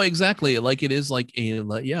 but Yeah, no, exactly. Like it is like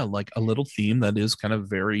like a little theme that is kind of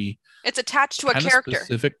very it's attached to a kind of character.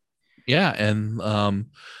 specific. Yeah, and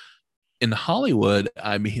in Hollywood,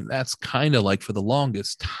 I mean, that's kind of like for the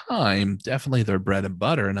longest time, definitely their bread and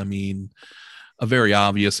butter. And I mean, a very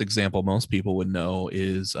obvious example most people would know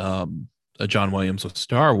is John Williams with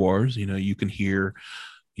Star Wars. You can hear,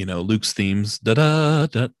 Luke's themes, da da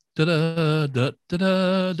da da da da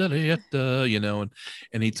da da da da, and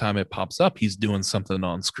anytime it pops up, he's doing something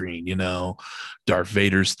on screen. Darth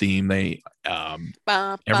Vader's theme. They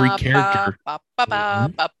Ba, every ba, ba, character. ba, ba, ba,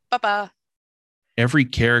 Mhm. ba, ba, ba. every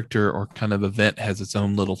character or kind of event has its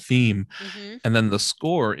own little theme. Mm-hmm. And then the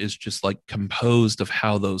score is just like composed of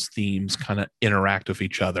how those themes kind of interact with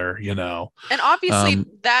each other, you know. And obviously Um,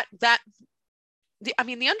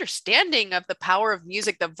 the understanding of the power of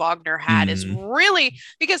music that Wagner had is mm, really,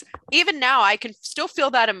 because even now I can still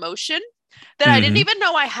feel that emotion that I didn't mhm. even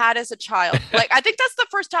know I had as a child. Like I think that's the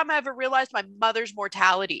first time I ever realized my mother's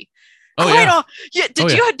mortality. Oh I yeah. don't. Yeah. Oh Did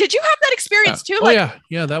yeah. you have that Yeah. experience too? Oh Like, yeah.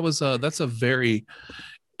 Yeah. That's a very,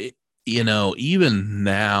 you know, even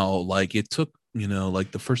now, like it took, you know,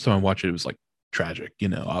 like the first time I watched it, it was like tragic, you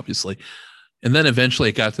know, obviously. And then eventually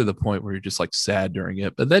it got to the point where you're just like sad during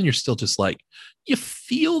it, but then you're still just like, you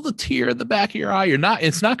feel the tear in the back of your eye.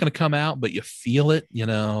 It's not going to come out, but you feel it, you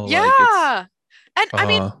know, like it's, yeah. And I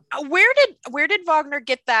mean, uh, where did Wagner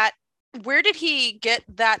get that? Where did he get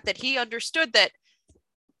that he understood that?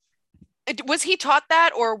 Was he taught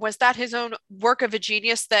that, or was that his own work of a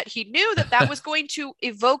genius that he knew that was going to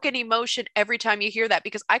evoke an emotion every time you hear that?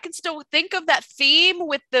 Because I can still think of that theme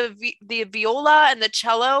with the viola and the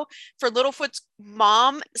cello for Littlefoot's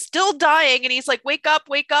mom still dying, and he's like, wake up!"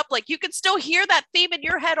 Like you can still hear that theme in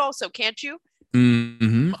your head, also, can't you?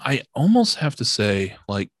 I almost have to say,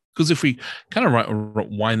 like, because if we kind of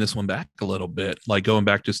wind this one back a little bit, like going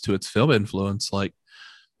back just to its film influence, like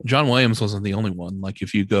John Williams wasn't the only one. Like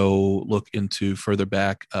if you go look into further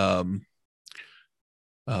back,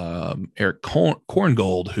 Eric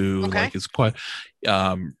Korngold, who Okay. like is quite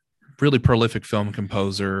really prolific film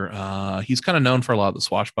composer. He's kind of known for a lot of the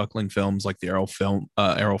swashbuckling films, like the Errol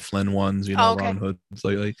Flynn ones, you Oh, know, okay. Robin Hood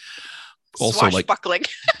lately. Also, like, Swashbuckling.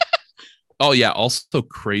 oh yeah, also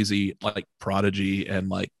crazy like prodigy and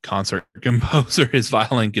like concert composer. His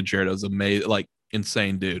violin concerto is amazing, like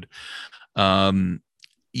insane dude. Um,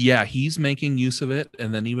 yeah, he's making use of it,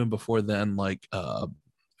 and then even before then, like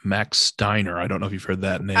Max Steiner. I don't know if you've heard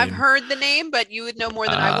that I've name. heard the name, but you would know more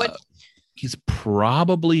than I would. Uh, he's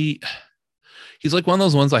probably he's like one of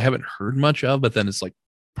those ones I haven't heard much of, but then it's like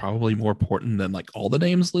probably more important than like all the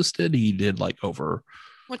names listed. He did like over,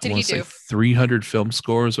 What I did he want to say do? 300 film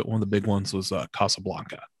scores, but one of the big ones was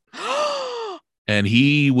Casablanca. And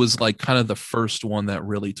he was like kind of the first one that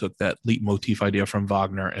really took that leitmotif idea from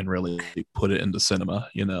Wagner and really put it into cinema,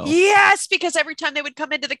 you know. Yes, because every time they would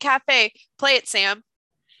come into the cafe, play it, Sam.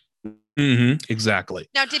 Exactly.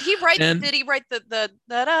 Now, did he write? And Did he write the da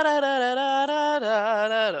da da da da da da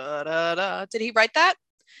da da da da? Did he write that?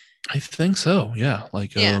 I think so. Yeah.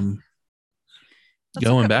 Like Yeah, let's look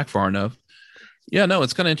going up. back far enough. Yeah, no,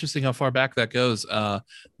 it's kind of interesting how far back that goes.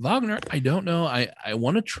 Wagner, I don't know. I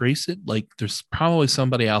want to trace it. Like there's probably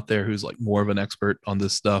somebody out there who's like more of an expert on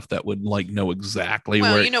this stuff that would like know exactly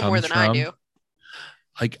Well, where you it know more comes than I from. do.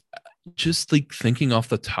 Like just like thinking off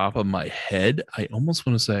the top of my head, I almost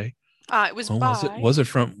want to say, It was oh, by. was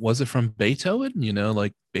it from Beethoven? You know,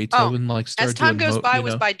 like Oh, Beethoven like as started time doing goes by, you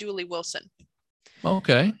was know. by Dooley Wilson.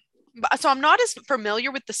 Okay. So I'm not as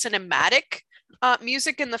familiar with the cinematic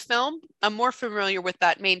music in the film. I'm more familiar with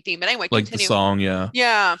that main theme. But anyway, Like the continue. song, yeah.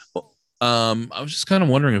 Yeah, Well, I was just kind of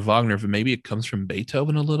wondering if Wagner, if maybe it comes from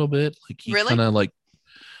Beethoven a little bit. Like he kind really? of like,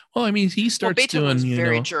 well, I mean, he Well, starts Beethoven was doing, you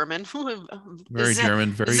very know, German. very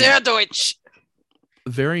German, Sehr Deutsch.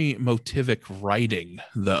 very motivic writing,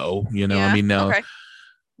 though. You know, I Yeah. mean, now, Okay.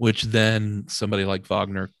 which then somebody like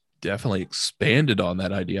Wagner definitely expanded on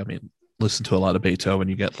that idea. I mean, listen to a lot of Beethoven,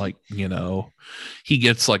 you get like, you know, he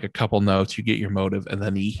gets like a couple notes, you get your motive, and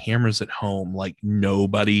then he hammers it home like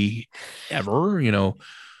nobody ever, you know.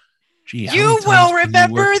 Gee, how many You times will can you work?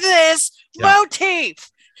 remember this Yeah,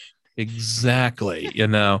 motif. exactly. You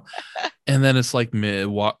know, and then it's like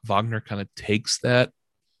Wagner kind of takes that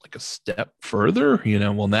like a step further. You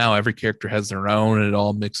know, well, now every character has their own and it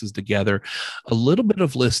all mixes together. A little bit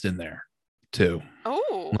of Liszt in there too.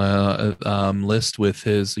 Oh, Liszt with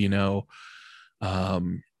his, you know,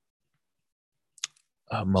 um,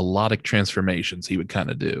 melodic transformations he would kind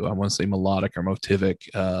of do. I want to say melodic or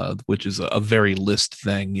motivic, which is a very Liszt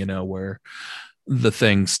thing, you know, where the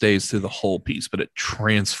thing stays through the whole piece, but it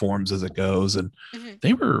transforms as it goes. And mhm.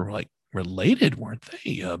 they were like related, weren't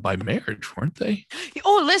they? By marriage, weren't they?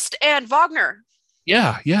 Oh, Liszt and Wagner.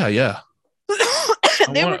 Yeah, yeah, yeah. I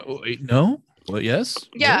They were, want to wait. No, well, yes,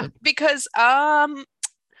 yeah, what? because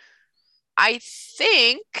I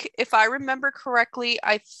think if I remember correctly,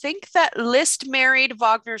 I think that Liszt married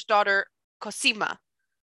Wagner's daughter Cosima.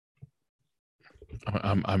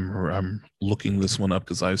 I'm looking this one up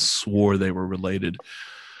because I swore they were related.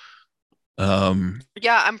 Um,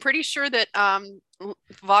 Yeah, I'm pretty sure that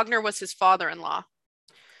Wagner was his father-in-law.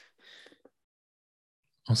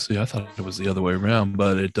 let's see. I thought it was the other way around,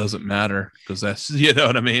 but it doesn't matter because that's you know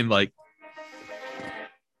what I mean. Like,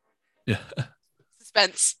 yeah.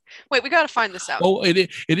 suspense. Wait, we got to find this out. Oh, it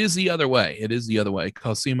is the other way. It is the other way.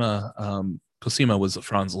 Cosima was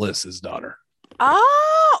Franz Liszt's daughter.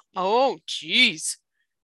 Oh, geez.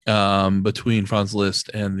 Between Franz Liszt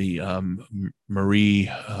and the Marie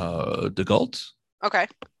de Gault. Okay.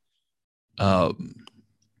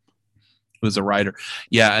 Was a writer.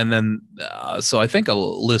 Yeah, and then so I think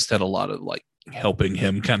Liszt had a lot of like helping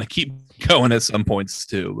him kind of keep going at some points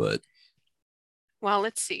too. But well,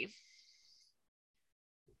 let's see.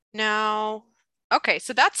 Now, okay,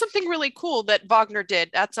 so that's something really cool that Wagner did.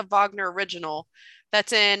 That's a Wagner original.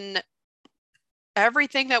 That's in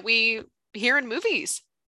everything that we hear in movies.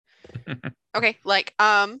 Okay, like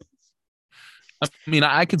I mean,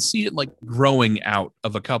 I can see it like growing out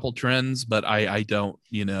of a couple trends, but I don't,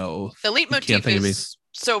 the leitmotif is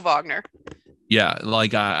so Wagner. Yeah,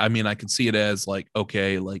 like I mean, I can see it as like,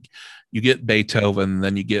 okay, like you get Beethoven,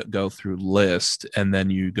 then you go through Liszt, and then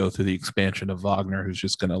you go through the expansion of Wagner, who's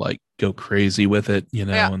just gonna like go crazy with it,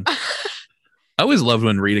 Yeah. And I always loved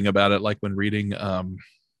when reading about it, like when reading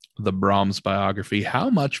the Brahms biography, how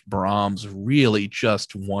much Brahms really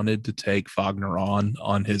just wanted to take Wagner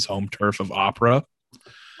on his home turf of opera.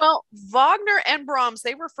 Well, Wagner and Brahms,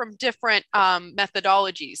 they were from different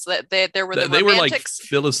methodologies. There were the They were like Romantics.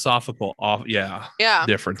 philosophical Yeah.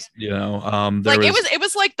 difference, Like it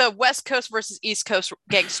was like the West Coast versus East Coast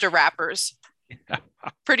gangster rappers.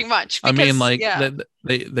 Pretty much. Because, I mean, like yeah.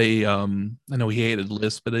 they I know he hated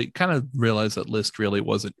Liszt, but it kind of realized that Liszt really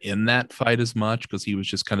wasn't in that fight as much because he was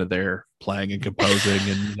just kind of there playing and composing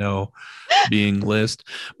and being Liszt.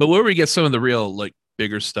 But where we get some of the real like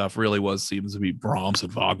bigger stuff really seems to be Brahms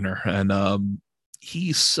and Wagner, and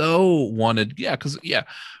he so wanted, because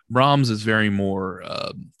Brahms is very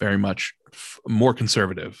much more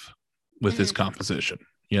conservative with his composition.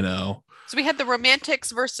 So we had the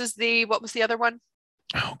Romantics versus what was the other one?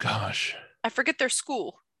 Oh gosh, I forget their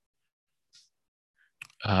school.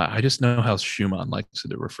 I just know how Schumann likes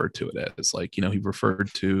to refer to it as, like, he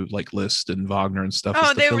referred to like Liszt and Wagner and stuff. Oh,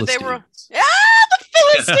 as the Philistines. they were the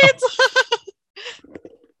Philistines.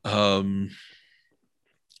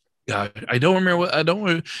 God, I don't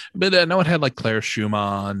remember but I know it had like Claire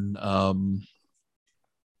Schumann.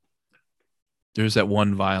 There's that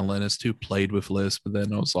one violinist who played with Liszt, but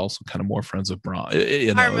then I was also kind of more friends with Brahms.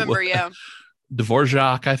 I remember,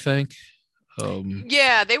 Dvorak, I think.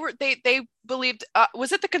 They believed.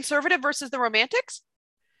 Was it the conservative versus the Romantics?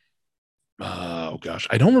 Oh gosh,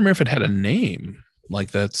 I don't remember if it had a name.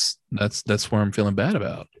 Like that's where I'm feeling bad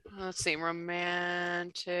about. Let's see,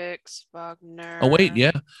 Romantics, Wagner. Oh wait,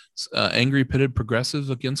 yeah, angry pitted progressives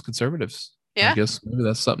against conservatives. Yeah, I guess maybe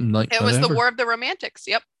that's something like it was the War of the Romantics.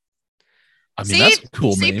 Yep. I mean, that's a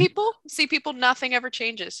cool name. See people. Nothing ever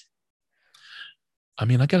changes. I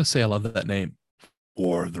mean, I gotta say, I love that name.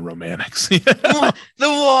 War of the Romantics. The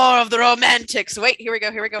War of the Romantics. Wait, here we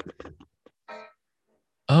go.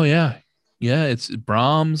 Oh yeah, it's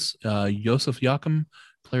Brahms, Joseph Joachim,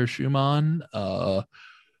 Claire Schumann, the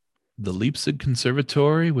Leipzig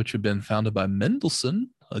Conservatory, which had been founded by Mendelssohn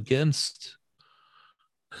against.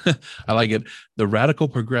 I like it. The radical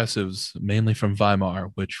progressives, mainly from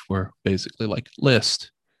Weimar, which were basically like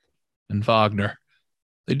Liszt and Wagner.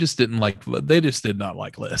 They just did not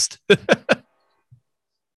like Liszt.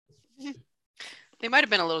 They might have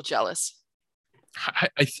been a little jealous.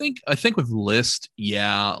 I think with Liszt,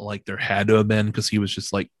 like there had to have been, because he was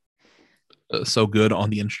just like so good on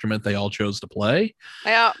the instrument they all chose to play.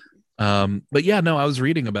 Yeah. But no, I was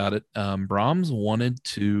reading about it. Brahms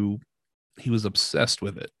he was obsessed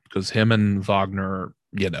with it because him and Wagner,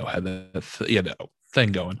 had that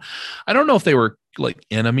thing going. I don't know if they were like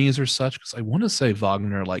enemies or such, because I want to say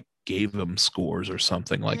Wagner like gave him scores or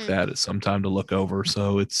something like that at some time to look over.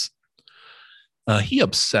 So it's he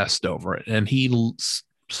obsessed over it, and he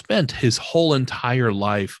spent his whole entire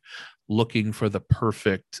life looking for the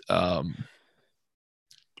perfect.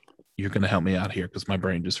 You're going to help me out here because my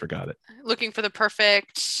brain just forgot it. Looking for the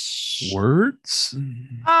perfect words.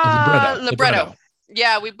 Libretto.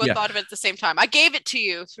 Yeah, we both thought of it at the same time. I gave it to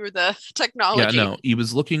you through the technology. Yeah, no, he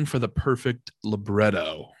was looking for the perfect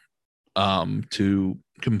libretto to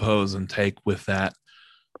compose and take with that,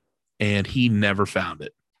 and he never found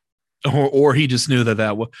it. Or he just knew that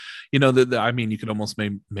I mean, you could almost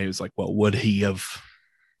maybe it's like, well, would he have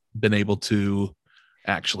been able to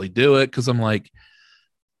actually do it? Because I'm like,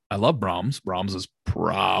 I love Brahms. Brahms is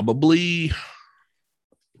probably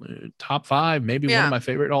top 5, maybe one of my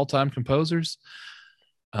favorite all-time composers.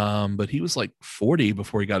 But he was like 40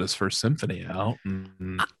 before he got his first symphony out.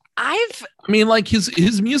 And I've I mean, like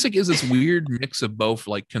his music is this weird mix of both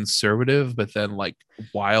like conservative, but then like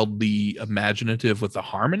wildly imaginative with the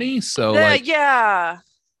harmony. So like, yeah.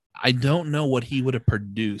 I don't know what he would have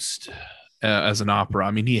produced as an opera.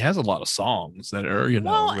 I mean, he has a lot of songs that are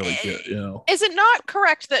Well, really good. is it not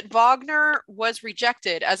correct that Wagner was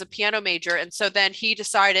rejected as a piano major, and so then he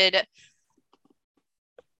decided,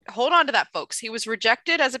 hold on to that, folks. He was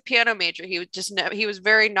rejected as a piano major. He was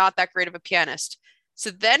very not that great of a pianist. So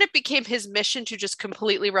then it became his mission to just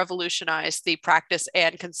completely revolutionize the practice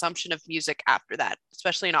and consumption of music after that,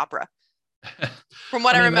 especially in opera. From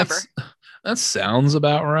what I I mean, remember. that sounds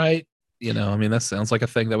about right. I mean, that sounds like a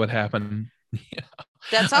thing that would happen. Yeah.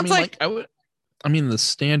 That I sounds mean, like, like I mean, the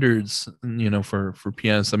standards, for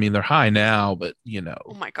pianists, I mean, they're high now, but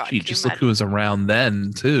oh my God, gee, can you just look who imagine? was around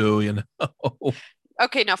then too.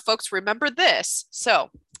 Okay, now folks, remember this. So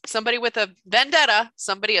somebody with a vendetta,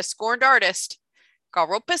 somebody, a scorned artist, got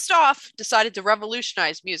real pissed off, decided to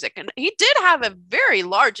revolutionize music. And he did have a very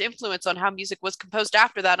large influence on how music was composed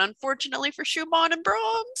after that, unfortunately for Schumann and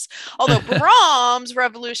Brahms. Although Brahms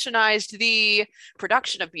revolutionized the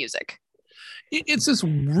production of music. It's this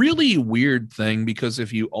really weird thing because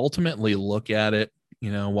if you ultimately look at it,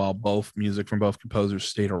 while both music from both composers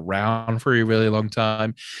stayed around for a really long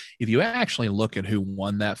time, if you actually look at who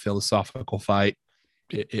won that philosophical fight,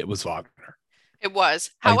 it was Wagner. It was.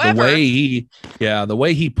 Like However, the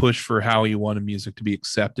way he pushed for how he wanted music to be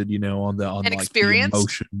accepted, on and like the experienced.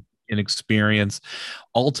 emotion and experience,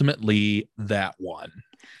 ultimately that won.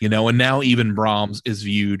 And now even Brahms is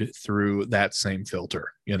viewed through that same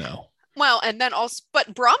filter. Well, and then also,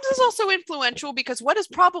 but Brahms is also influential because what is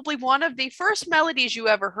probably one of the first melodies you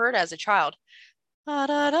ever heard as a child?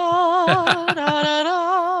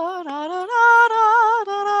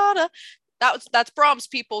 That's Brahms,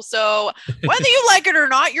 people. So whether you like it or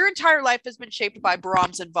not, your entire life has been shaped by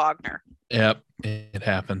Brahms and Wagner. Yep, it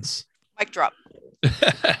happens. Mic drop.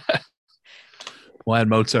 We'll add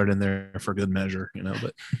Mozart in there for good measure,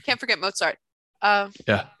 but Can't forget Mozart.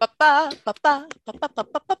 yeah.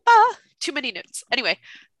 Too many notes. Anyway,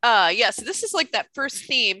 yeah, so this is like that first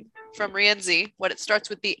theme from Rienzi. What it starts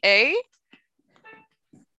with the A.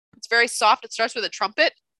 It's very soft. It starts with a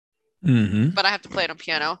trumpet, but I have to play it on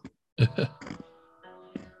piano.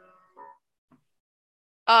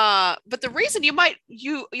 But the reason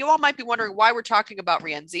you all might be wondering why we're talking about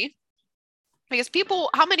Rienzi, because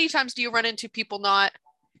how many times do you run into people not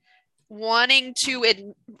wanting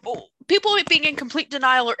to, people being in complete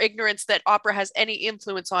denial or ignorance that opera has any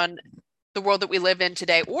influence on the world that we live in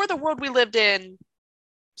today or the world we lived in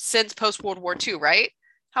since post World War II, right?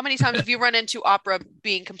 How many times have you run into opera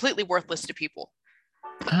being completely worthless to people?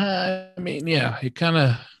 I mean, yeah, it kind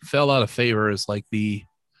of fell out of favor as like the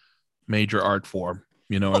major art form,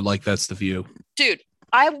 or like that's the view. Dude,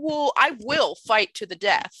 I will fight to the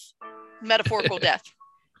death, metaphorical death.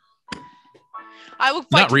 I will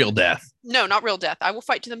fight. Not real death. No, not real death. I will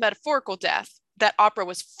fight to the metaphorical death that opera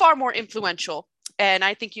was far more influential, and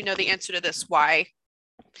I think you know the answer to this. Why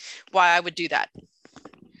I would do that?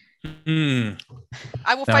 I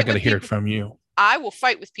will now fight. I got to hear it from you. I will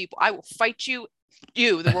fight with people. I will fight you,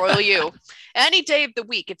 the royal you, any day of the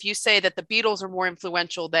week. If you say that the Beatles are more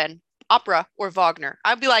influential than opera or Wagner,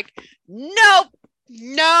 I'd be like, nope,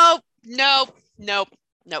 nope, nope, nope,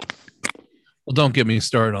 nope. Well, don't get me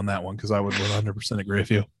started on that one because I would 100% agree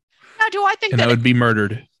with you. Now, do I think and that I would be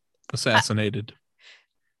murdered, assassinated?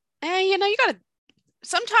 You gotta.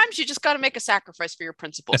 Sometimes you just got to make a sacrifice for your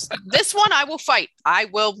principles. This one I will fight. I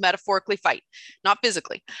will metaphorically fight, not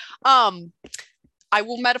physically. I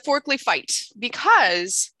will metaphorically fight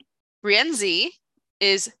because Rienzi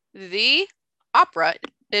is the opera.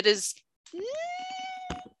 It is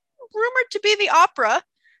rumored to be the opera.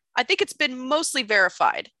 I think it's been mostly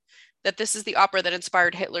verified that this is the opera that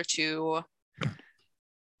inspired Hitler to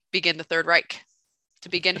begin the Third Reich, to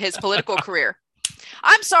begin his political career.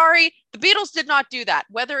 I'm sorry, the Beatles did not do that.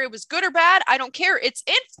 Whether it was good or bad, I don't care.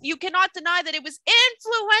 You cannot deny that it was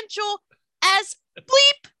influential as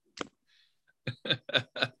bleep.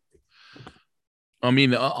 I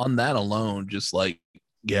mean, on that alone, just like,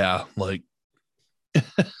 yeah, like.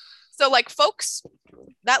 So, like, folks,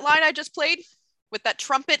 that line I just played with that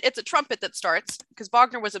trumpet, it's a trumpet that starts because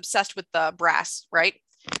Wagner was obsessed with the brass, right?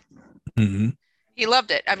 Mm-hmm. He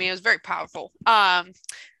loved it. I mean, it was very powerful.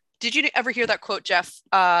 Did you ever hear that quote, Jeff?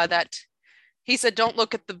 That he said, "Don't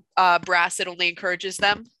look at the brass; it only encourages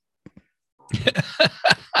them."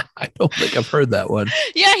 I don't think I've heard that one.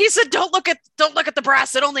 Yeah, he said, "Don't look at the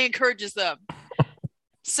brass; it only encourages them."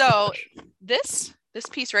 So this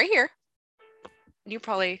piece right here, you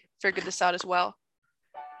probably figured this out as well.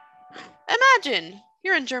 Imagine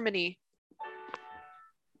You're in Germany.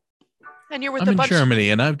 And you're with I'm a in bunch. Germany,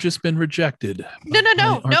 and I've just been rejected by my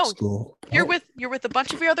art No. school. You're with a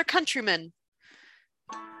bunch of your other countrymen.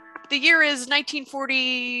 The year is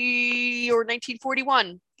 1940 or 1941.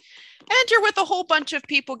 And you're with a whole bunch of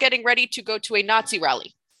people getting ready to go to a Nazi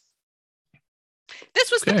rally. This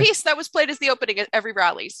was the piece that was played as the opening at every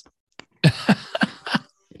rallies.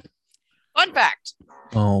 Fun fact.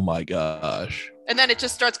 Oh my gosh. And then it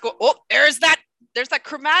just starts going, oh, there's that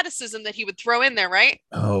chromaticism that he would throw in there, right?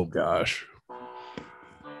 Oh gosh.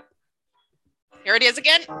 Here it is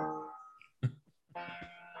again.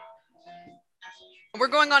 We're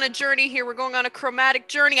going on a journey here. We're going on a chromatic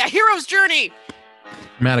journey, a hero's journey.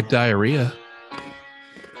 Chromatic diarrhea.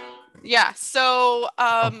 Yeah. So,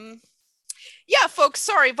 yeah, folks,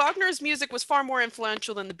 sorry. Wagner's music was far more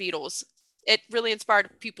influential than the Beatles. It really inspired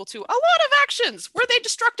people to a lot of actions. Were they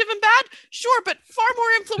destructive and bad? Sure, but far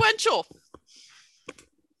more influential.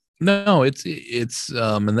 No, it's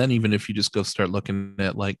and then even if you just go start looking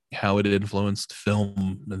at like how it influenced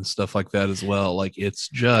film and stuff like that as well, like it's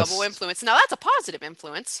just double influence. Now that's a positive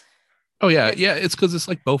influence. Oh yeah, it's because it's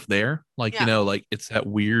like both there, like you know, like it's that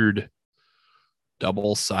weird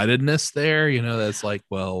double-sidedness there, you know, that's like,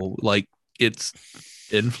 well, like it's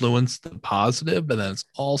influenced the positive, but then it's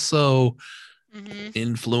also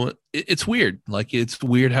influence. It's weird, like it's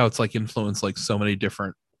weird how it's like influenced like so many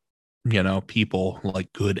different, you know, people,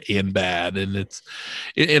 like good and bad, and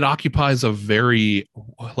it occupies a very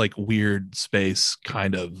like weird space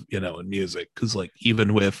kind of, you know, in music, because like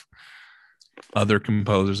even with other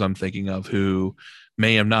composers I'm thinking of who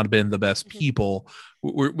may have not been the best people,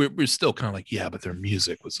 we're still kind of like, yeah, but their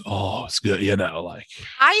music was, oh, it's good, you know. Like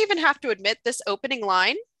I even have to admit, this opening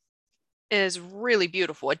line is really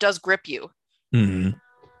beautiful. It does grip you. Mm-hmm.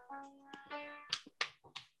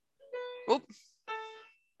 Oop.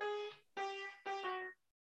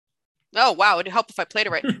 Oh wow, it'd help if I played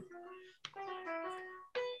it right.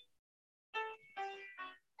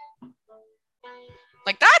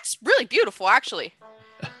 Like that's really beautiful, actually.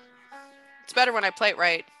 It's better when I play it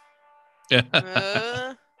right.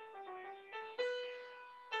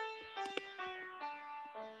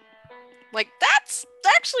 Like that's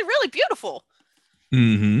actually really beautiful.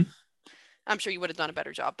 Mm-hmm. I'm sure you would have done a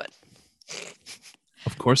better job, but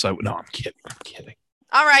of course I would. No, I'm kidding.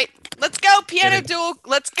 All right, let's go, piano duel.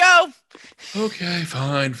 Let's go. Okay,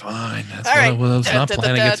 fine. That's all right. I was not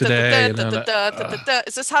planning it today.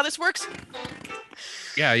 Is this how this works?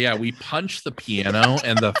 Yeah. We punch the piano,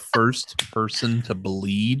 and the first person to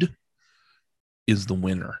bleed is the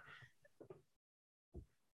winner.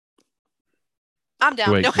 I'm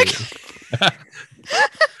down. Wait.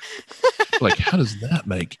 Like, how does that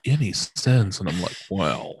make any sense? And I'm like,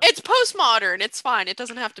 well, it's postmodern. It's fine. It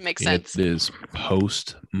doesn't have to make sense. It is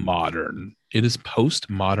postmodern. It is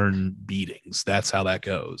postmodern beatings. That's how that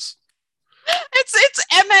goes. It's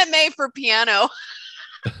MMA for piano.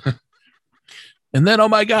 And then, oh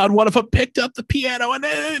my God, what if I picked up the piano and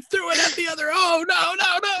then threw it at the other? Oh, no.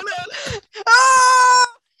 Oh!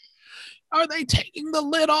 Are they taking the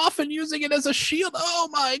lid off and using it as a shield? Oh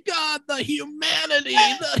my God, the humanity.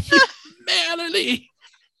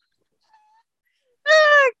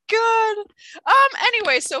 Oh God.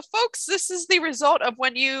 Anyway, so folks, this is the result of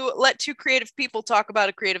when you let two creative people talk about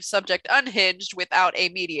a creative subject unhinged without a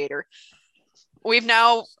mediator. We've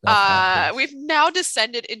now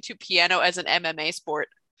descended into piano as an MMA sport.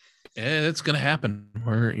 And it's gonna happen.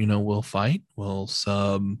 We'll fight.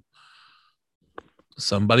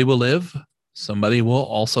 Somebody will live. Somebody will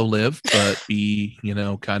also live, but be,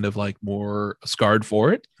 kind of like more scarred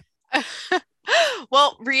for it.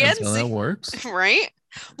 Well, Rienzi, that's how that works, right?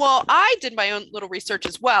 Well, I did my own little research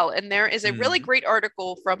as well, and there is a really great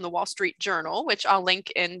article from the Wall Street Journal, which I'll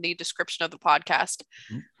link in the description of the podcast.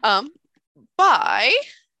 By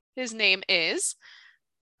his name is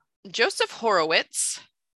Joseph Horowitz,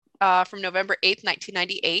 from November 8th,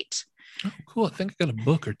 1998. Oh, cool. I think I got a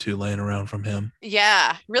book or two laying around from him.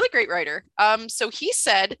 Yeah, really great writer. So he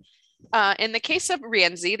said, in the case of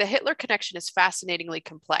Rienzi, the Hitler connection is fascinatingly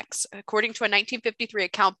complex. According to a 1953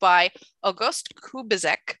 account by August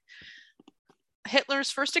Kubizek,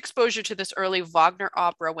 Hitler's first exposure to this early Wagner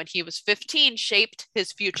opera when he was 15 shaped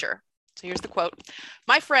his future. So here's the quote.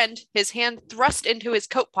 My friend, his hand thrust into his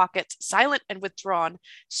coat pockets, silent and withdrawn,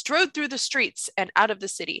 strode through the streets and out of the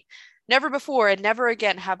city. Never before and never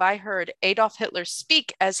again have I heard Adolf Hitler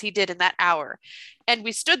speak as he did in that hour, and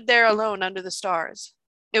we stood there alone under the stars.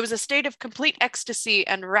 It was a state of complete ecstasy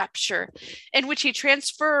and rapture in which he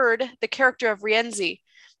transferred the character of Rienzi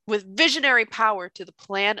with visionary power to the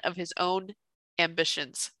plan of his own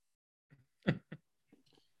ambitions.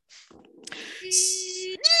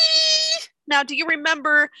 Now, do you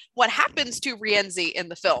remember what happens to Rienzi in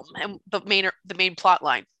the film and the main plot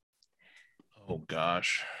line? Oh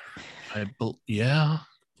gosh. Yeah.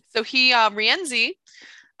 So Rienzi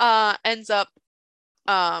ends up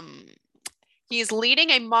um he's leading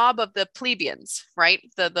a mob of the plebeians, right?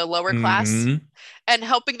 The lower class, Mhm. and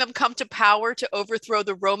helping them come to power to overthrow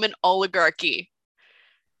the Roman oligarchy.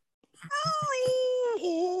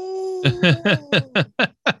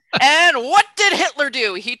 And what did Hitler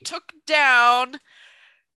do? He took down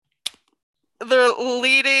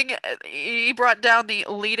he brought down the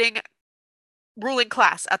leading ruling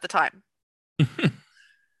class at the time.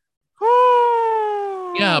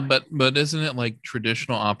 Yeah, but isn't it like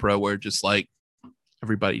traditional opera where just like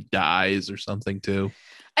everybody dies or something too?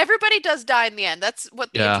 Everybody does die in the end. That's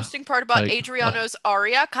what the Yeah. interesting part about Like Adriano's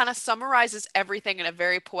aria kind of summarizes everything in a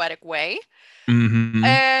very poetic way. mhm.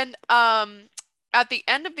 And at the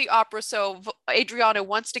end of the opera, so Adriano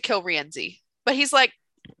wants to kill Rienzi, but he's like,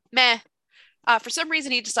 meh. For some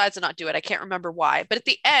reason, he decides to not do it. I can't remember why. But at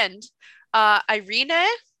the end, Irene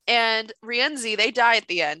and Rienzi, they die at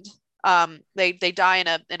the end. They die in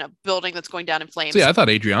a building that's going down in See, flames. I thought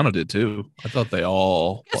Adriano did too. I thought they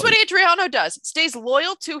all Guess what like Adriano does? Stays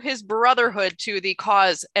loyal to his brotherhood, to the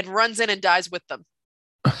cause, and runs in and dies with them.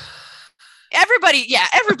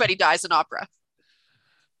 Everybody dies in opera.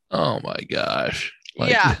 oh my gosh.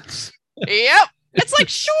 Like Yeah. Yep. It's like,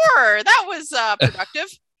 sure, that was productive.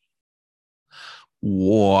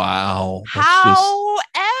 wow. However,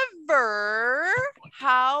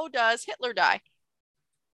 how does Hitler die?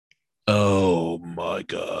 Oh my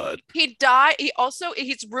god. He died.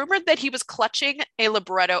 He's rumored that he was clutching a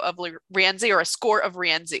libretto of Rienzi or a score of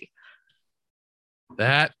Rienzi.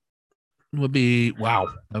 That would be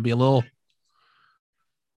wow. That'd be a little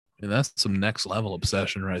that's some next level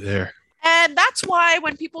obsession right there. And that's why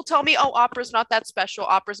when people tell me, oh, opera's not that special,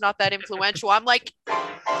 opera's not that influential,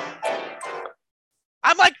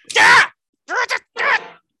 yeah!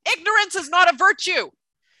 Ignorance is not a virtue.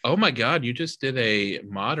 Oh my god, you just did a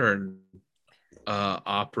modern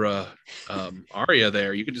opera aria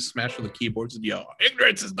there. You could just smash on the keyboards and yell,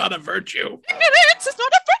 ignorance is not a virtue. Ignorance is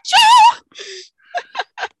not a virtue.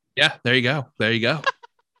 Yeah, there you go. There you go.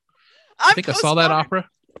 I think I saw that opera.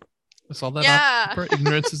 I saw that opera.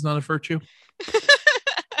 Ignorance is not a virtue.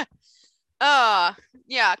 Yeah,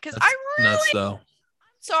 because I really nuts though.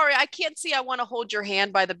 Sorry, I can't see I want to hold your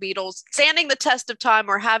hand by the Beatles standing the test of time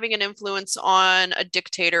or having an influence on a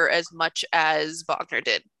dictator as much as Wagner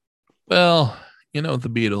did. Well, the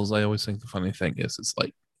Beatles, I always think the funny thing is it's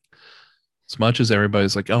like as much as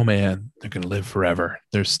everybody's like, oh man, they're gonna live forever,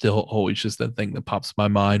 there's still always just that thing that pops in my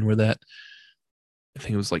mind where that I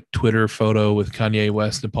think it was like Twitter photo with Kanye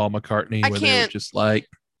West and Paul McCartney where they were just like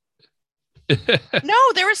no,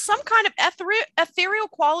 there was some kind of ethereal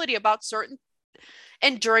quality about certain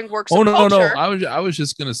enduring works of culture. No. I was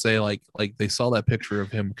just gonna say like they saw that picture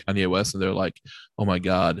of him, Kanye West, and they're like, oh my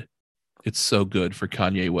god, it's so good for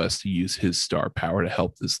Kanye West to use his star power to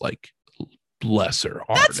help this like lesser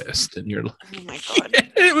artist. And you're like, oh my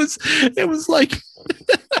god. It was like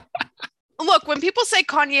look, when people say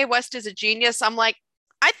Kanye West is a genius, I'm like,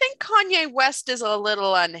 I think Kanye West is a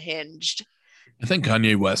little unhinged. I think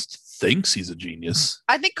Kanye West thinks he's a genius.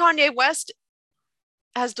 I think Kanye West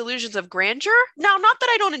has delusions of grandeur. Now, not that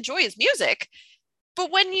I don't enjoy his music,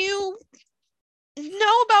 but when you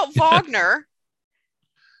know about Wagner,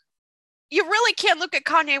 you really can't look at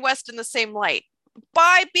Kanye West in the same light.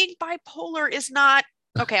 Being bipolar is not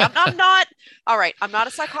okay. I'm not all right. I'm not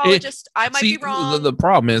a psychologist. I might be wrong. The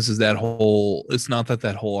problem is that it's not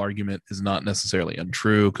that whole argument is not necessarily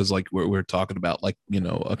untrue, because like we're talking about like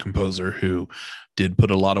a composer who did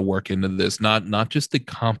put a lot of work into this, not just the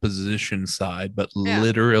composition side, but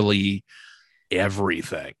literally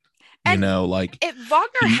everything. And like if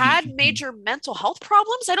Wagner had major mental health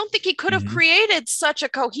problems, I don't think he could have created such a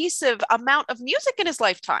cohesive amount of music in his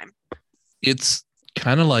lifetime. It's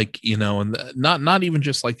kind of like and not even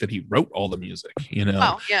just like that he wrote all the music,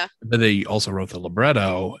 oh yeah, but they also wrote the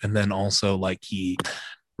libretto, and then also like he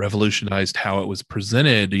revolutionized how it was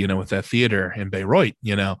presented with that theater in Bayreuth.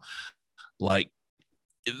 Like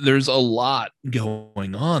there's a lot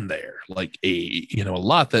going on there, like a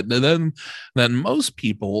lot that then most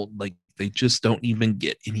people like they just don't even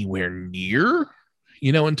get anywhere near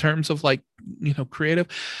in terms of like creative.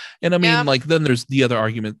 And I mean like then there's the other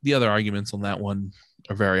arguments on that one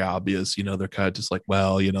are very obvious. They're kind of just like,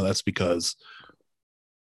 well, that's because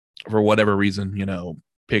for whatever reason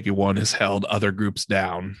picky one has held other groups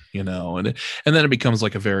down, and then it becomes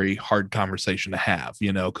like a very hard conversation to have,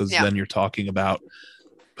 because then you're talking about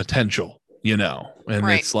potential, and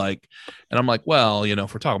Right. it's like, and I'm like, well,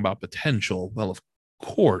 if we're talking about potential, well, of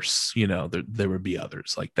course, there would be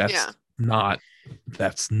others. Like Yeah.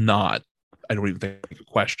 that's not, I don't even think a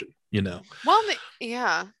question, Well,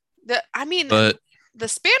 yeah. I mean, but the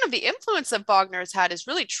span of the influence that Wagner's had is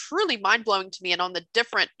really truly mind blowing to me, and on the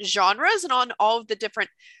different genres and on all of the different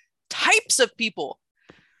types of people.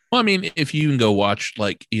 well, I mean, if you can go watch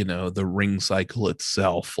like, the Ring cycle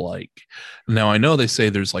itself, like now I know they say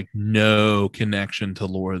there's like no connection to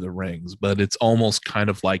Lord of the Rings, but it's almost kind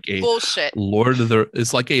of like Bullshit.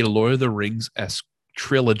 it's like a Lord of the Rings-esque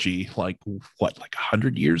trilogy, like what, like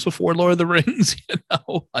 100 years before Lord of the Rings,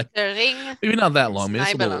 like The ring maybe not that is long. Maybe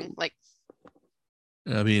it's a little, like,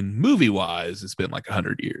 I mean, movie-wise, it's been like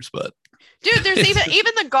 100 years, but dude, there's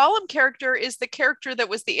even the Gollum character is the character that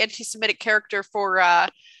was the anti-Semitic character for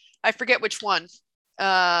I forget which one.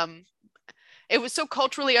 Um, it was so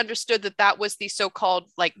culturally understood that that was the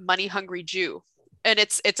so-called like money-hungry Jew, and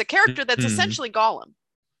it's a character that's Mhm. essentially Gollum.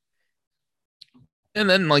 And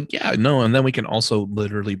then, like, yeah, no, and then we can also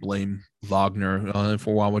literally blame Wagner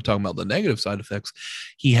for, while we're talking about the negative side effects,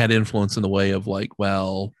 he had influence in the way of like,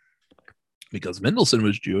 well, because Mendelssohn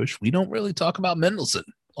was Jewish, we don't really talk about Mendelssohn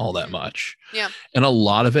all that much. Yeah. And a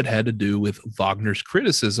lot of it had to do with Wagner's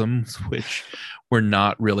criticisms, which were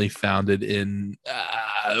not really founded in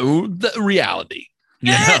the reality,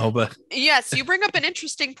 but yes, you bring up an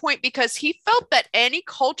interesting point because he felt that any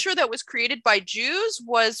culture that was created by Jews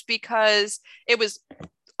was because it was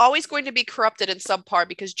always going to be corrupted in some part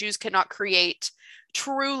because Jews cannot create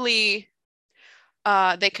truly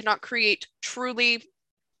they cannot create truly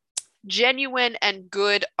genuine and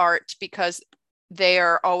good art because they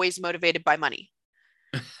are always motivated by money.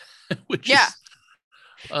 which Yeah. is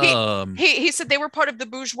He he said they were part of the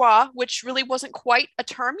bourgeois, which really wasn't quite a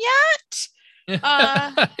term yet.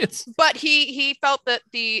 But he felt that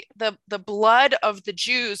the blood of the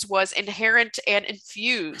Jews was inherent and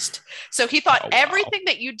infused. So he thought everything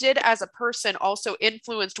that you did as a person also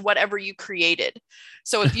influenced whatever you created.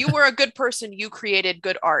 So if you were a good person, you created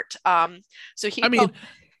good art. So he mean,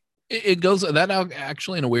 it goes that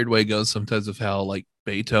actually in a weird way goes sometimes of how like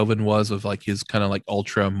Beethoven was, of like his kind of like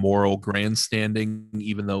ultra moral grandstanding,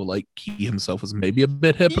 even though like he himself was maybe a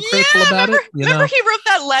bit hypocritical about it. Remember he wrote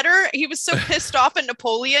that letter? He was so pissed off at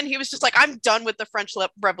Napoleon. He was just like, I'm done with the French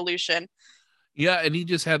Revolution. Yeah, and he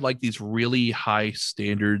just had like these really high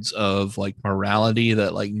standards of like morality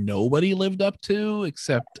that like nobody lived up to,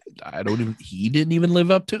 except he didn't even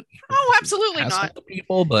live up to. Oh, absolutely not.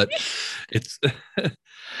 People, but it's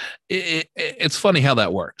it's funny how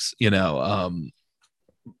that works, Oh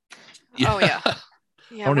yeah. I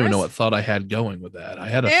don't even know what thought I had going with that. I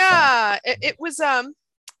had a thought. It was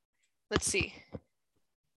let's see.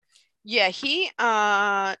 Yeah, he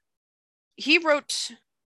wrote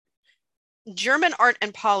German Art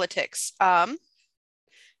and Politics.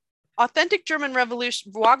 Authentic German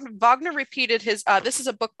Revolution. Wagner repeated his this is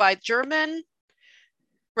a book by German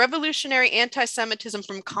Revolutionary Anti-Semitism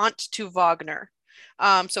from Kant to Wagner.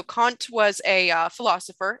 So Kant was a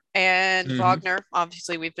philosopher, and Wagner,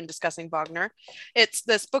 obviously we've been discussing Wagner.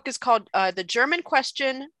 This book is called The German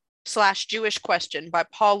Question / Jewish Question by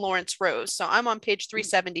Paul Lawrence Rose. So I'm on page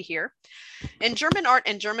 370 here. In German Art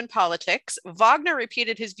and German Politics, Wagner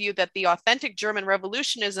repeated his view that the authentic German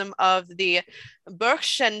revolutionism of the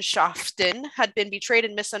Burschenschaften had been betrayed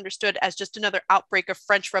and misunderstood as just another outbreak of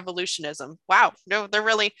French revolutionism. Wow, no, they're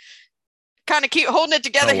really kind of keep holding it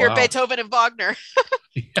together here, Beethoven and Wagner.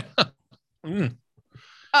 Yeah. In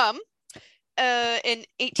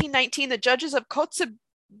 1819, the judges of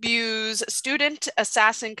Kotzebue's student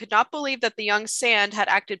assassin could not believe that the young Sand had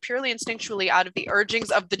acted purely instinctually out of the urgings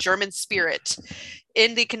of the German spirit,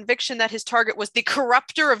 in the conviction that his target was the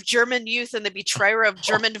corrupter of German youth and the betrayer of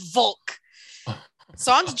German Volk.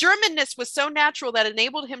 Sand's Germanness was so natural that it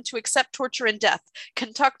enabled him to accept torture and death,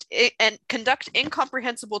 conduct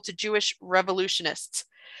incomprehensible to Jewish revolutionists.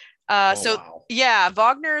 A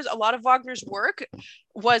lot of Wagner's work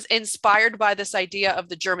was inspired by this idea of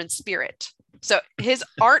the German spirit. So his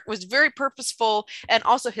art was very purposeful, and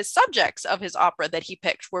also his subjects of his opera that he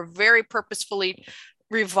picked were very purposefully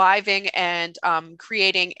reviving and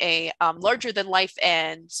creating a larger than life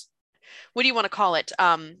and what do you want to call it?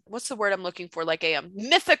 What's the word I'm looking for? Like a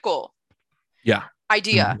mythical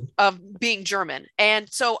idea of being German.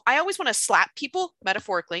 And so I always want to slap people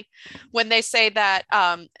metaphorically when they say that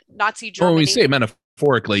Nazi Germany. Well, when we say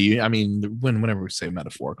metaphorically, I mean, whenever we say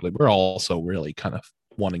metaphorically, we're also really kind of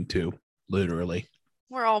wanting to literally.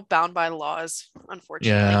 We're all bound by laws,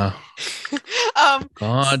 unfortunately. Yeah.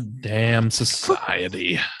 God damn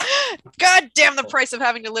society. God damn the price of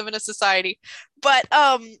having to live in a society. But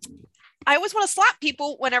I always want to slap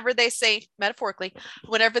people whenever they say, metaphorically,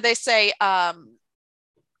 whenever they say,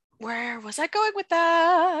 where was I going with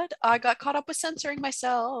that? I got caught up with censoring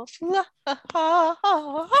myself. I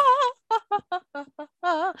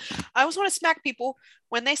always want to smack people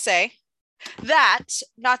when they say that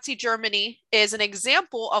Nazi Germany is an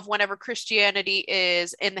example of whenever Christianity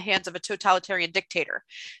is in the hands of a totalitarian dictator.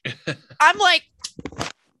 I'm like,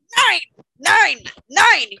 nine,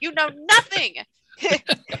 you know nothing.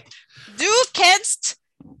 Du kennst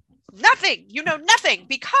nothing. You know nothing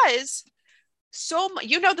because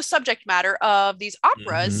the subject matter of these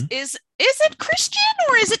operas is it Christian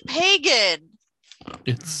or is it pagan?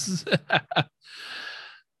 It's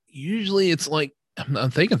usually it's like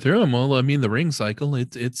I'm thinking through them. Well, I mean, the ring cycle,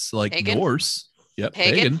 it's like Pagan? Norse. Yep,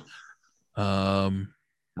 Pagan.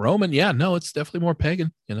 Roman, yeah, no, it's definitely more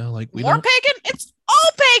pagan. You know, like we More don't. pagan? It's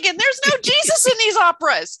all pagan. There's no Jesus in these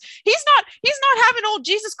operas. He's not having old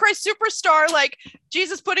Jesus Christ superstar like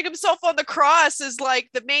Jesus putting himself on the cross is like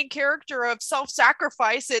the main character of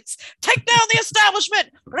self-sacrifice. It's take down the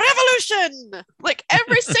establishment, revolution. Like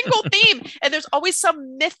every single theme, and there's always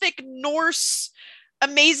some mythic Norse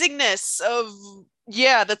amazingness of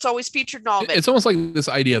that's always featured in all of it. It's almost like this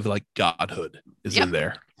idea of like godhood is Yep. in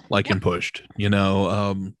there, like Yep. and pushed. You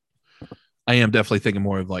know, I am definitely thinking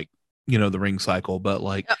more of like, you know, the ring cycle, but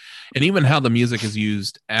like, and even how the music is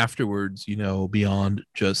used afterwards, you know, beyond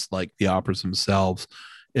just like the operas themselves,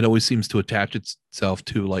 it always seems to attach itself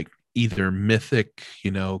to like either mythic,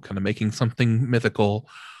 you know, kind of making something mythical,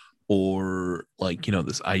 or like, you know,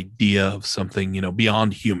 this idea of something, you know,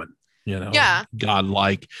 beyond human, you know,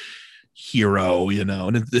 godlike hero, you know,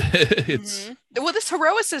 and it's well, this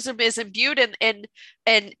heroicism is imbued and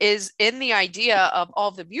is in the idea of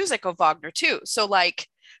all the music of Wagner too. So like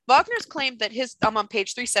Wagner's claimed that I'm on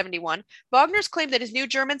page 371. Wagner's claimed that his new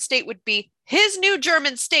German state would be his new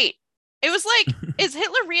German state. It was like, is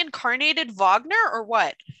Hitler reincarnated Wagner or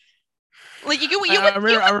what? Like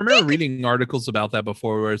I remember reading articles about that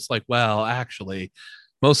before where it's like, well, actually,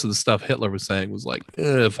 most of the stuff Hitler was saying was like,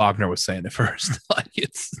 Wagner was saying it first. Like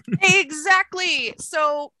it's exactly.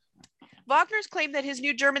 So Wagner's claimed that his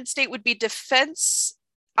new German state would be defense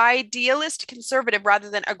idealist conservative rather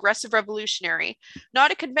than aggressive revolutionary,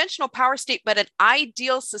 not a conventional power state, but an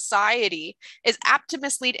ideal society, is apt to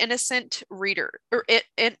mislead innocent reader, or it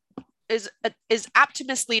is apt to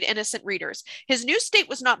mislead innocent readers. His new state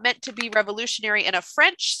was not meant to be revolutionary in a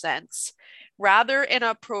French sense, rather in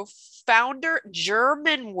a profounder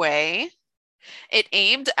German way. It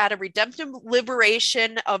aimed at a redemptive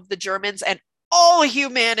liberation of the Germans and all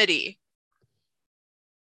humanity.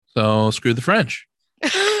 So screw the French. Yeah,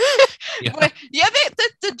 the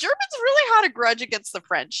Germans really had a grudge against the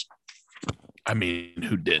French. I mean,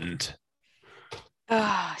 who didn't?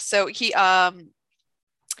 So he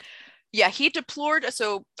deplored.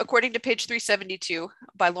 So according to page 372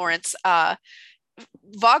 by Lawrence,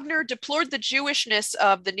 Wagner deplored the Jewishness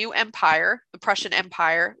of the new empire, the Prussian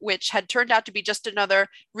Empire, which had turned out to be just another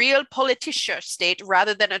real politischer state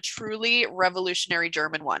rather than a truly revolutionary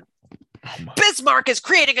German one. Bismarck is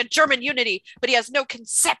creating a German unity, but he has no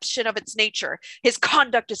conception of its nature. His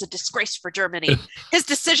conduct is a disgrace for Germany. His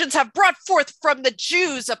decisions have brought forth from the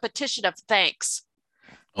Jews a petition of thanks.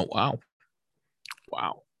 Oh, wow.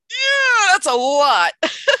 Wow. Yeah, that's a lot.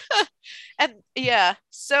 And yeah,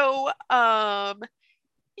 so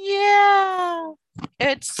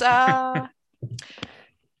it's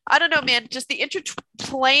I don't know, man, just the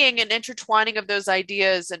interplaying and intertwining of those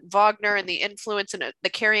ideas and Wagner and the influence and the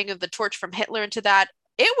carrying of the torch from Hitler into that,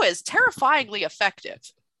 it was terrifyingly effective.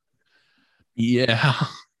 Yeah.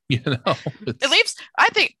 You know,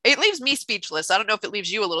 it leaves me speechless. I don't know if it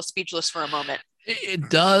leaves you a little speechless for a moment. It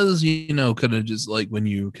does, you know, kind of just like when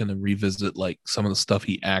you kind of revisit like some of the stuff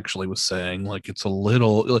he actually was saying, like it's a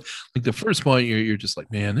little like the first point you're just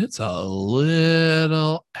like, man, it's a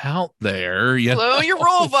little out there. Blow your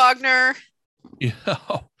roll, Wagner. You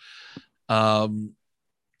know,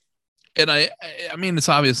 and I mean, it's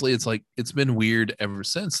obviously it's like it's been weird ever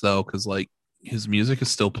since though, because like his music is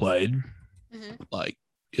still played, like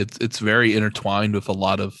it's very intertwined with a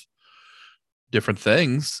lot of different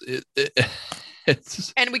things.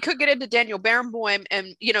 And we could get into Daniel Barenboim,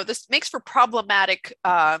 and you know this makes for problematic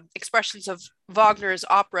expressions of Wagner's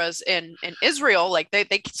operas in Israel. Like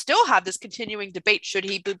they still have this continuing debate: should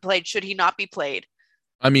he be played? Should he not be played?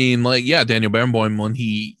 I mean, like Daniel Barenboim, when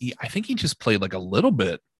he I think he just played like a little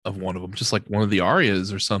bit of one of them, just like one of the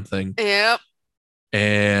arias or something. Yep.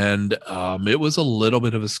 And it was a little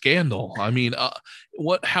bit of a scandal. I mean,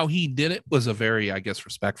 how he did it was a very, I guess,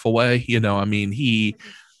 respectful way. You know, I mean, he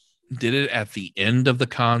did it at the end of the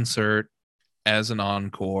concert, as an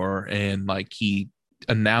encore, and like he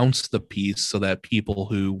announced the piece so that people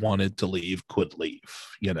who wanted to leave could leave,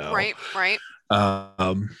 you know. Right, right.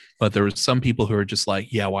 But there was some people who are just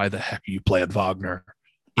like, yeah, why the heck are you playing Wagner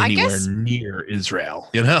I anywhere guess, near Israel,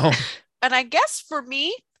 you know? and I guess for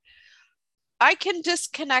me, I can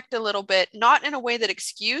disconnect a little bit, not in a way that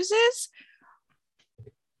excuses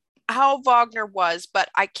how Wagner was, but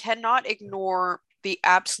I cannot ignore the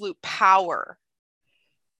absolute power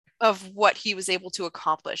of what he was able to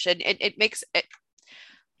accomplish. And it makes it,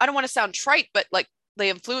 I don't want to sound trite, but like the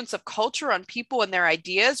influence of culture on people and their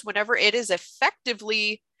ideas, whenever it is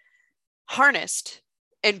effectively harnessed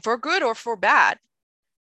and for good or for bad,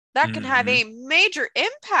 that can have Mm-hmm. a major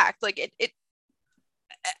impact. Like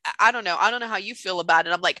I don't know. I don't know how you feel about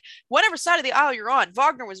it. I'm like, whatever side of the aisle you're on,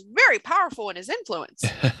 Wagner was very powerful in his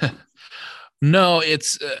influence. No,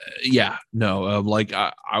 it's yeah, no. Like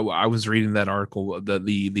I was reading that article,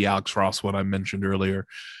 the Alex Ross one I mentioned earlier,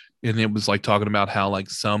 and it was like talking about how like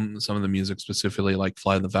some of the music, specifically like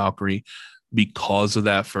Fly the Valkyrie, because of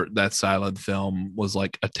that, for that silent film was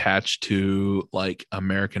like attached to like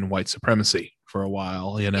American white supremacy for a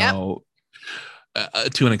while, you Yep. know,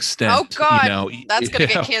 to an Oh extent, you God, know. that's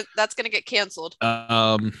gonna get canceled.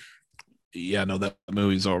 Yeah, no, that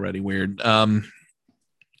movie's already weird.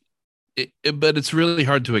 But it's really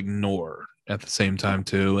hard to ignore at the same time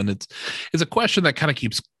too, and it's a question that kind of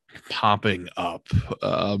keeps popping up,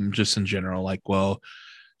 just in general, like, well,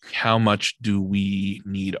 how much do we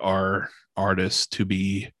need our artists to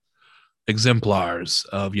be exemplars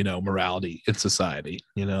of, you know, morality in society,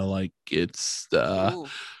 you know, like it's Ooh.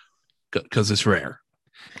 because it's rare.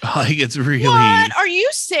 Like it's What? really, Are you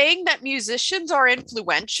saying that musicians are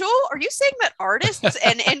influential? Are you saying that artists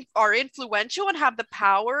and are influential and have the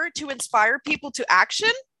power to inspire people to action?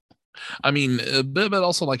 I mean, but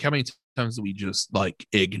also like how many times do we just like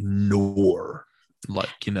ignore,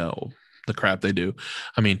 like, you know, the crap they do?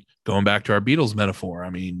 I mean, going back to our Beatles metaphor, I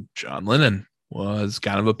mean, John Lennon was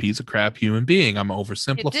kind of a piece of crap human being. I'm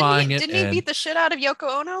Yeah, didn't he oversimplifying it, didn't he and beat the shit out of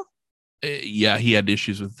Yoko Ono? yeah, he had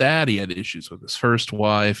issues with that. He had issues with his first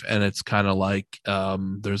wife, and it's kind of like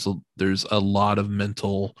there's a lot of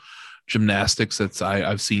mental gymnastics that's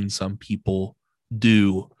I've seen some people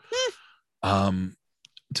do, Hmm. um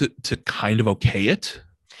to kind of okay it,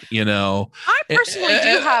 you know. I Eh, personally do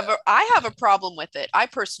eh, have I have a problem with it. I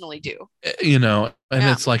personally do. you know, and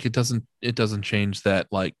Yeah. it's like it doesn't change that,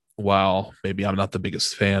 like, while maybe I'm not the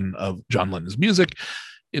biggest fan of John Lennon's music,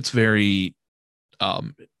 it's very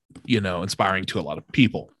um you know, inspiring to a lot of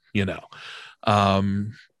people, you know.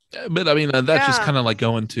 um but I mean, that's just Yeah. kind of like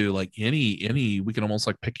going to like any we can almost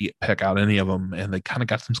like pick out any of them, and they kind of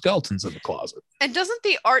got some skeletons in the closet. And doesn't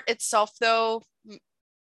the art itself though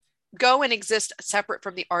go and exist separate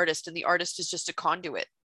from the artist and the artist is just a conduit?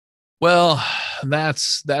 Well,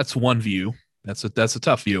 that's one view. That's a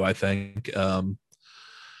tough view, I think.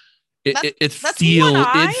 it That's it, it that's one feel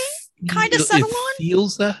it I kind of it settle on.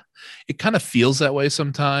 feels that it kind of feels that way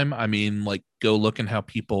sometime. I mean, like, go look at how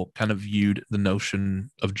people kind of viewed the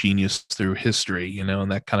notion of genius through history, you know,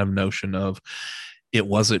 and that kind of notion of it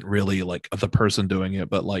wasn't really like the person doing it,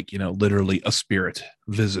 but like, you know, literally a spirit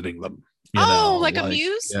visiting them, you Oh, know, like a like,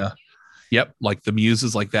 muse? yeah. Yep, like the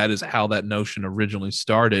muses, like that is how that notion originally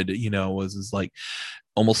started, you know, was is like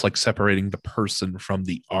almost like separating the person from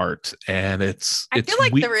the art. And I feel it's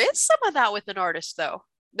like we there is some of that with an artist though.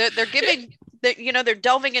 They're giving they're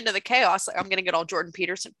delving into the chaos. Like, I'm gonna get all Jordan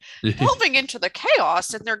Peterson delving into the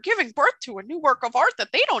chaos, and they're giving birth to a new work of art that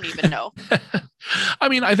they don't even know. I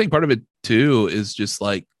mean, I think part of it too is just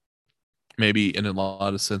like, maybe in a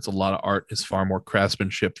lot of sense, a lot of art is far more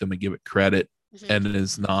craftsmanship than we give it credit, Mhm. and it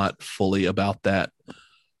is not fully about that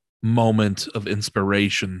moment of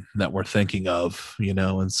inspiration that we're thinking of, you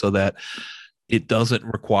know, and so that it doesn't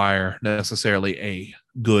require necessarily a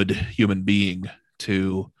good human being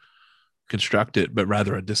to construct it, but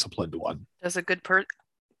rather a disciplined one. Does a good per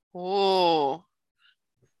Oh,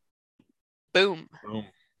 boom. Boom.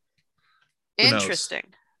 Who knows?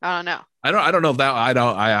 Interesting. I don't know. I don't know if that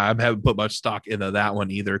I haven't put much stock into that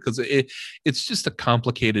one either, because it's just a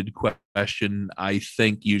complicated question. I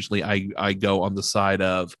think usually I go on the side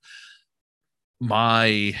of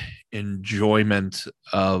my enjoyment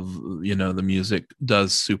of, you know, the music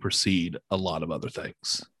does supersede a lot of other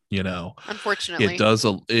things, you know. It Unfortunately. does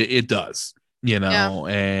it does, you Yeah. know,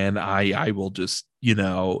 and I will just, you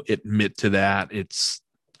know, admit to that. It's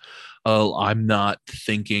I'm not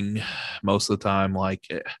thinking most of the time like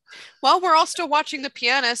Well, we're all still watching The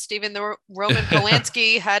Pianist, even though Roman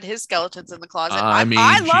Polanski had his skeletons in the closet. I I mean,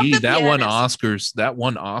 love gee, The Pianist. That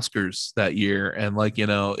won Oscars that year, and like, you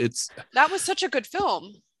know, it's That was such a good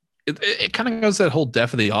film. it kind of goes that whole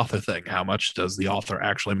death of the author thing. How much does the author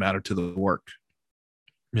actually matter to the work?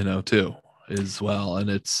 Too as well. And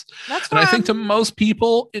That's and I why think to most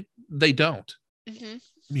people, they don't. hmm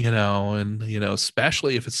And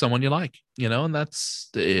especially if it's someone you like, and that's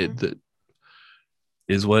hmm it. That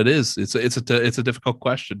is what it is. It's a difficult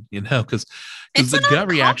question, because It's the an gut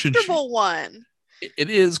reaction uncomfortable one. it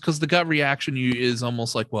is because the gut reaction you is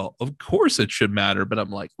almost like, well, of course it should matter, but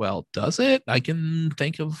I'm like, well, does it? I can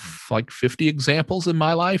think of like 50 examples in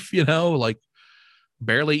my life, like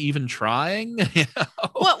barely even trying.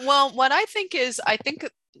 What I think is, I think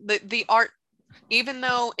the art, even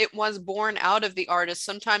though it was born out of the artist,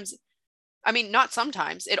 sometimes, I mean, not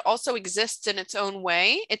sometimes, it also exists in its own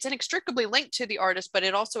way. It's inextricably linked to the artist, but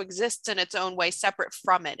it also exists in its own way, separate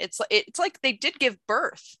from it. It's like they did give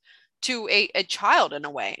birth to a child in a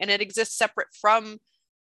way, and it exists separate from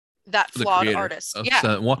that The flawed creator artist. of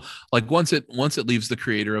Yeah. like once it leaves the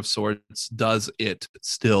creator of sorts, does it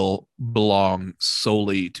still belong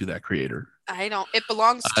solely to that creator? I don't, it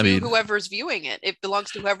belongs I to mean, whoever's viewing it. It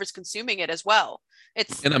belongs to whoever's consuming it as well.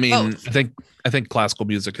 It's and I mean, both. I think classical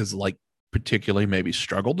music has like particularly maybe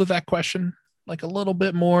struggled with that question like a little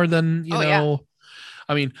bit more than Oh yeah.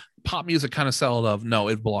 I mean, pop music kind of settled of no,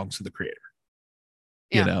 it belongs to the creator.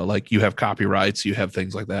 Yeah. Like you have copyrights, you have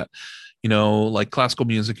things like that. Like classical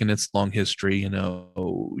music in its long history,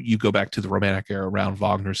 you go back to the Romantic era around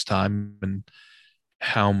Wagner's time and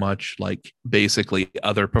how much like basically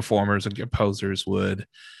other performers and composers would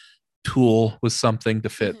tool with something to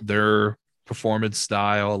fit hmm their performance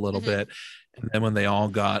style a little hmm bit. And then when they all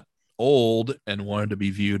got old and wanted to be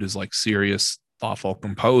viewed as like serious, thoughtful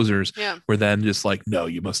composers, Yeah. were then just like, no,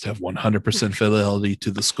 you must have 100% fidelity to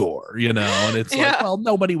the score, and it's like, Yeah. well,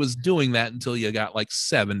 nobody was doing that until you got like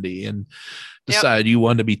 70 and Yep. decided you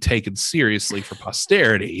wanted to be taken seriously for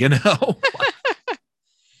posterity.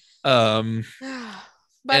 um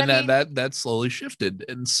But I and that mean, that that slowly shifted,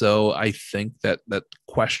 and so I think that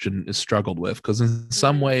question is struggled with because in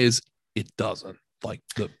some mhm. ways it doesn't. Like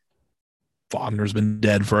the Wagner's been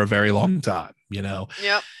dead for a very long time.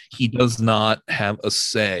 Yep. He does not have a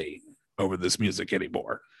say over this music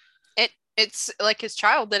anymore. It's like his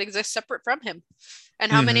child that exists separate from him.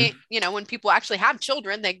 And how Mm-hmm. many, when people actually have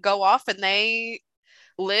children, they go off and they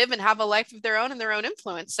live and have a life of their own and their own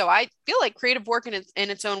influence. So I feel like creative work in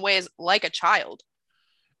its own way is like a child.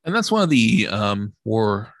 And that's one of the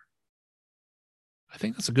more, I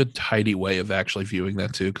think that's a good tidy way of actually viewing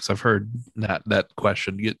that too, because I've heard that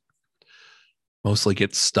question mostly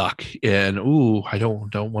get stuck in, ooh, I don't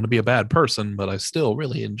want to be a bad person, but I still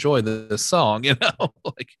really enjoy this song.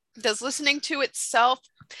 Like, Does listening to itself,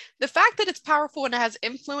 the fact that it's powerful and it has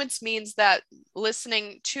influence means that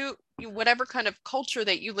listening to whatever kind of culture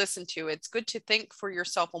that you listen to, it's good to think for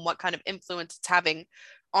yourself on what kind of influence it's having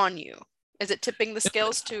on you. Is it tipping the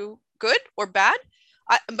scales to good or bad?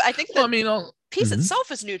 I think well, the I mean, piece mm-hmm,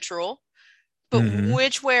 itself is neutral, but mm-hmm.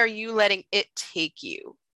 which way are you letting it take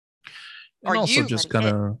you? Are And also you just letting kind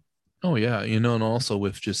it? of, oh yeah, and also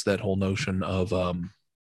with just that whole notion of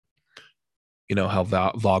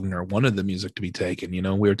how Wagner wanted the music to be taken. We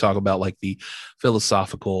were talking about like the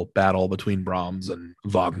philosophical battle between Brahms and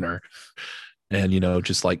Wagner, and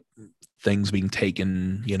just like things being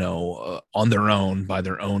taken, on their own by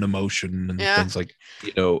their own emotion and Yeah. things like,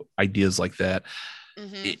 ideas like that.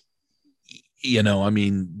 hmm It, I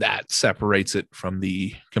mean, that separates it from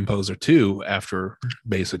the composer too after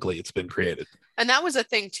basically it's been created. And that was a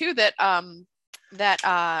thing too that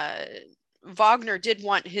Wagner did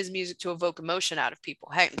want his music to evoke emotion out of people,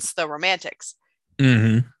 hence the romantics.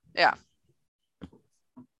 Mm-hmm. Yeah.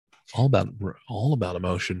 All about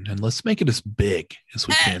emotion, and let's make it as big as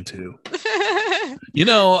we can too.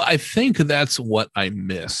 I think that's what I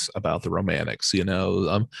miss about the romantics.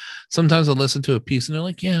 Sometimes I listen to a piece and they're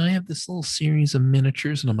like, yeah, I have this little series of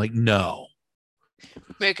miniatures. And I'm like, no,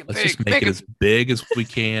 Make it let's big, just make make it it. as big as we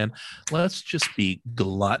can. Let's just be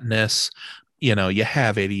gluttonous. You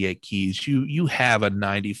have 88 keys. You have a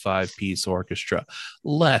 95 piece orchestra.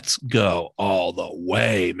 Let's go all the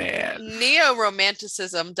way, man.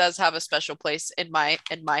 Neo-romanticism does have a special place in my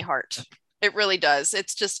heart. It really does.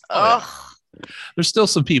 It's just, Oh yeah. oh, There's still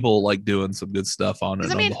some people like doing some good stuff on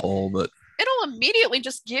because I it on mean, the whole, but it'll immediately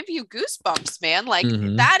just give you goosebumps, man. Like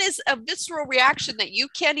mm-hmm. that is a visceral reaction that you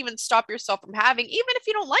can't even stop yourself from having, even if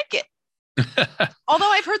you don't like it. Although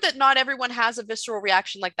I've heard that not everyone has a visceral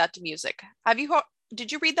reaction like that to music.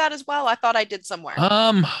 Did you read that as well? I thought I did somewhere.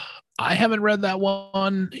 Um, I haven't read that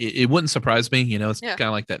one. It wouldn't surprise me. It's Yeah. kind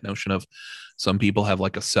of like that notion of some people have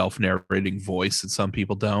like a self-narrating voice and some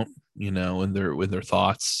people don't, in their with their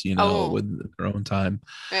thoughts, Oh, with their own time.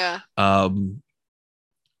 yeah. Um,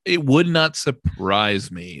 It would not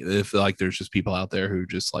surprise me if like there's just people out there who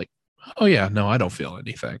just like, oh yeah, no, I don't feel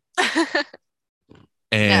anything.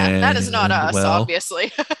 Yeah, that is not And us, well,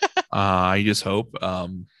 obviously. I just hope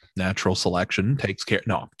natural selection takes care.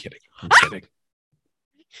 No, I'm kidding. I'm kidding.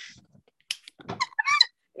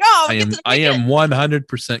 No, I am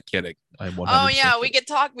 100% kidding. I'm oh 100% yeah, kidding.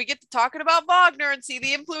 we get to talking about Wagner and see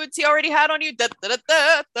the influence he already had on you. Da, da,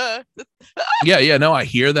 da, da, da. Yeah, no, I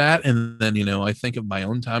hear that, and then I think of my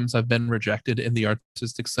own times I've been rejected in the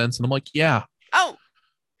artistic sense, and I'm like, yeah, Oh,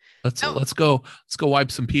 let's no. let's go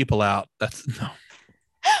wipe some people out. That's no.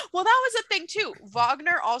 Well, that was a thing too.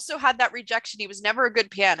 Wagner also had that rejection. He was never a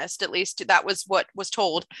good pianist, at least that was what was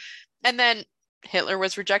told. And then Hitler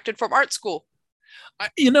was rejected from art school.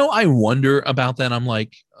 I wonder about that. I'm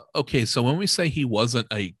like, okay, so when we say he wasn't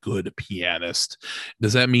a good pianist,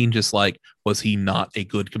 does that mean just like, was he not a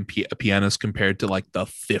good pianist compared to like the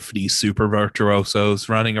 50 super virtuosos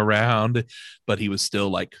running around, but he was still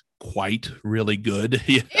like quite really good?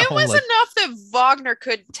 It was Like, enough that Wagner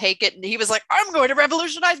could take it, and he was like, I'm going to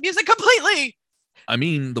revolutionize music completely. I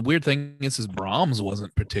mean, the weird thing is Brahms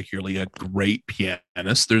wasn't particularly a great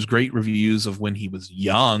pianist. There's great reviews of when he was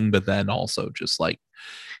young, but then also just like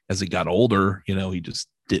as he got older, he just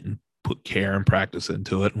didn't put care and practice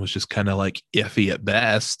into it and was just kind of like iffy at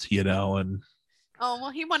best, and Oh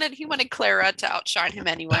well, he wanted Clara to outshine him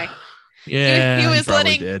anyway. He yeah, he was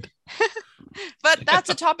probably letting, did. but that's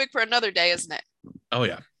a topic for another day, isn't it? Oh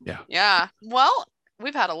yeah, yeah. Yeah. Well,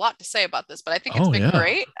 we've had a lot to say about this, but I think it's Oh been yeah.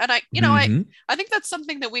 great. And Mm-hmm. I think that's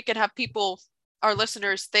something that we can have people, our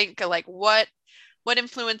listeners, think like what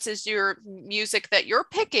influences your music that you're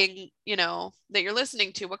picking, that you're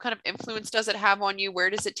listening to? What kind of influence does it have on you? Where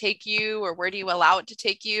does it take you, or where do you allow it to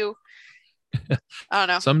take you? I don't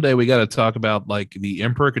know. Someday we got to talk about like the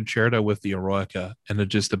Emperor Concerto with the Eroica and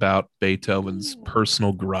just about Beethoven's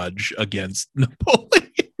personal grudge against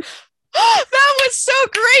Napoleon. That was so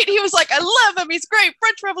great. He was like, I love him. He's great.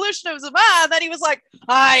 French Revolutionism. And then he was like,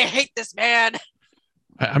 I hate this man.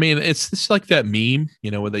 I mean, it's just like that meme,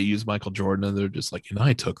 where they use Michael Jordan and they're just like, and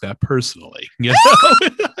I took that personally.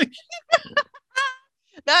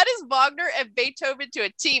 That is Wagner and Beethoven to a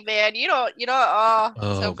T, man. So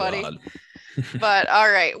Oh funny. God. But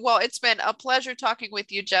all right. Well, it's been a pleasure talking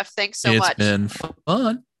with you, Jeff. Thanks so It's much. been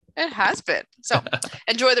fun. It has been. So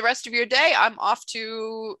enjoy the rest of your day. I'm off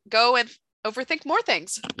to go and overthink more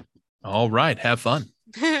things. All right. Have fun.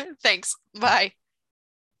 Thanks. Bye.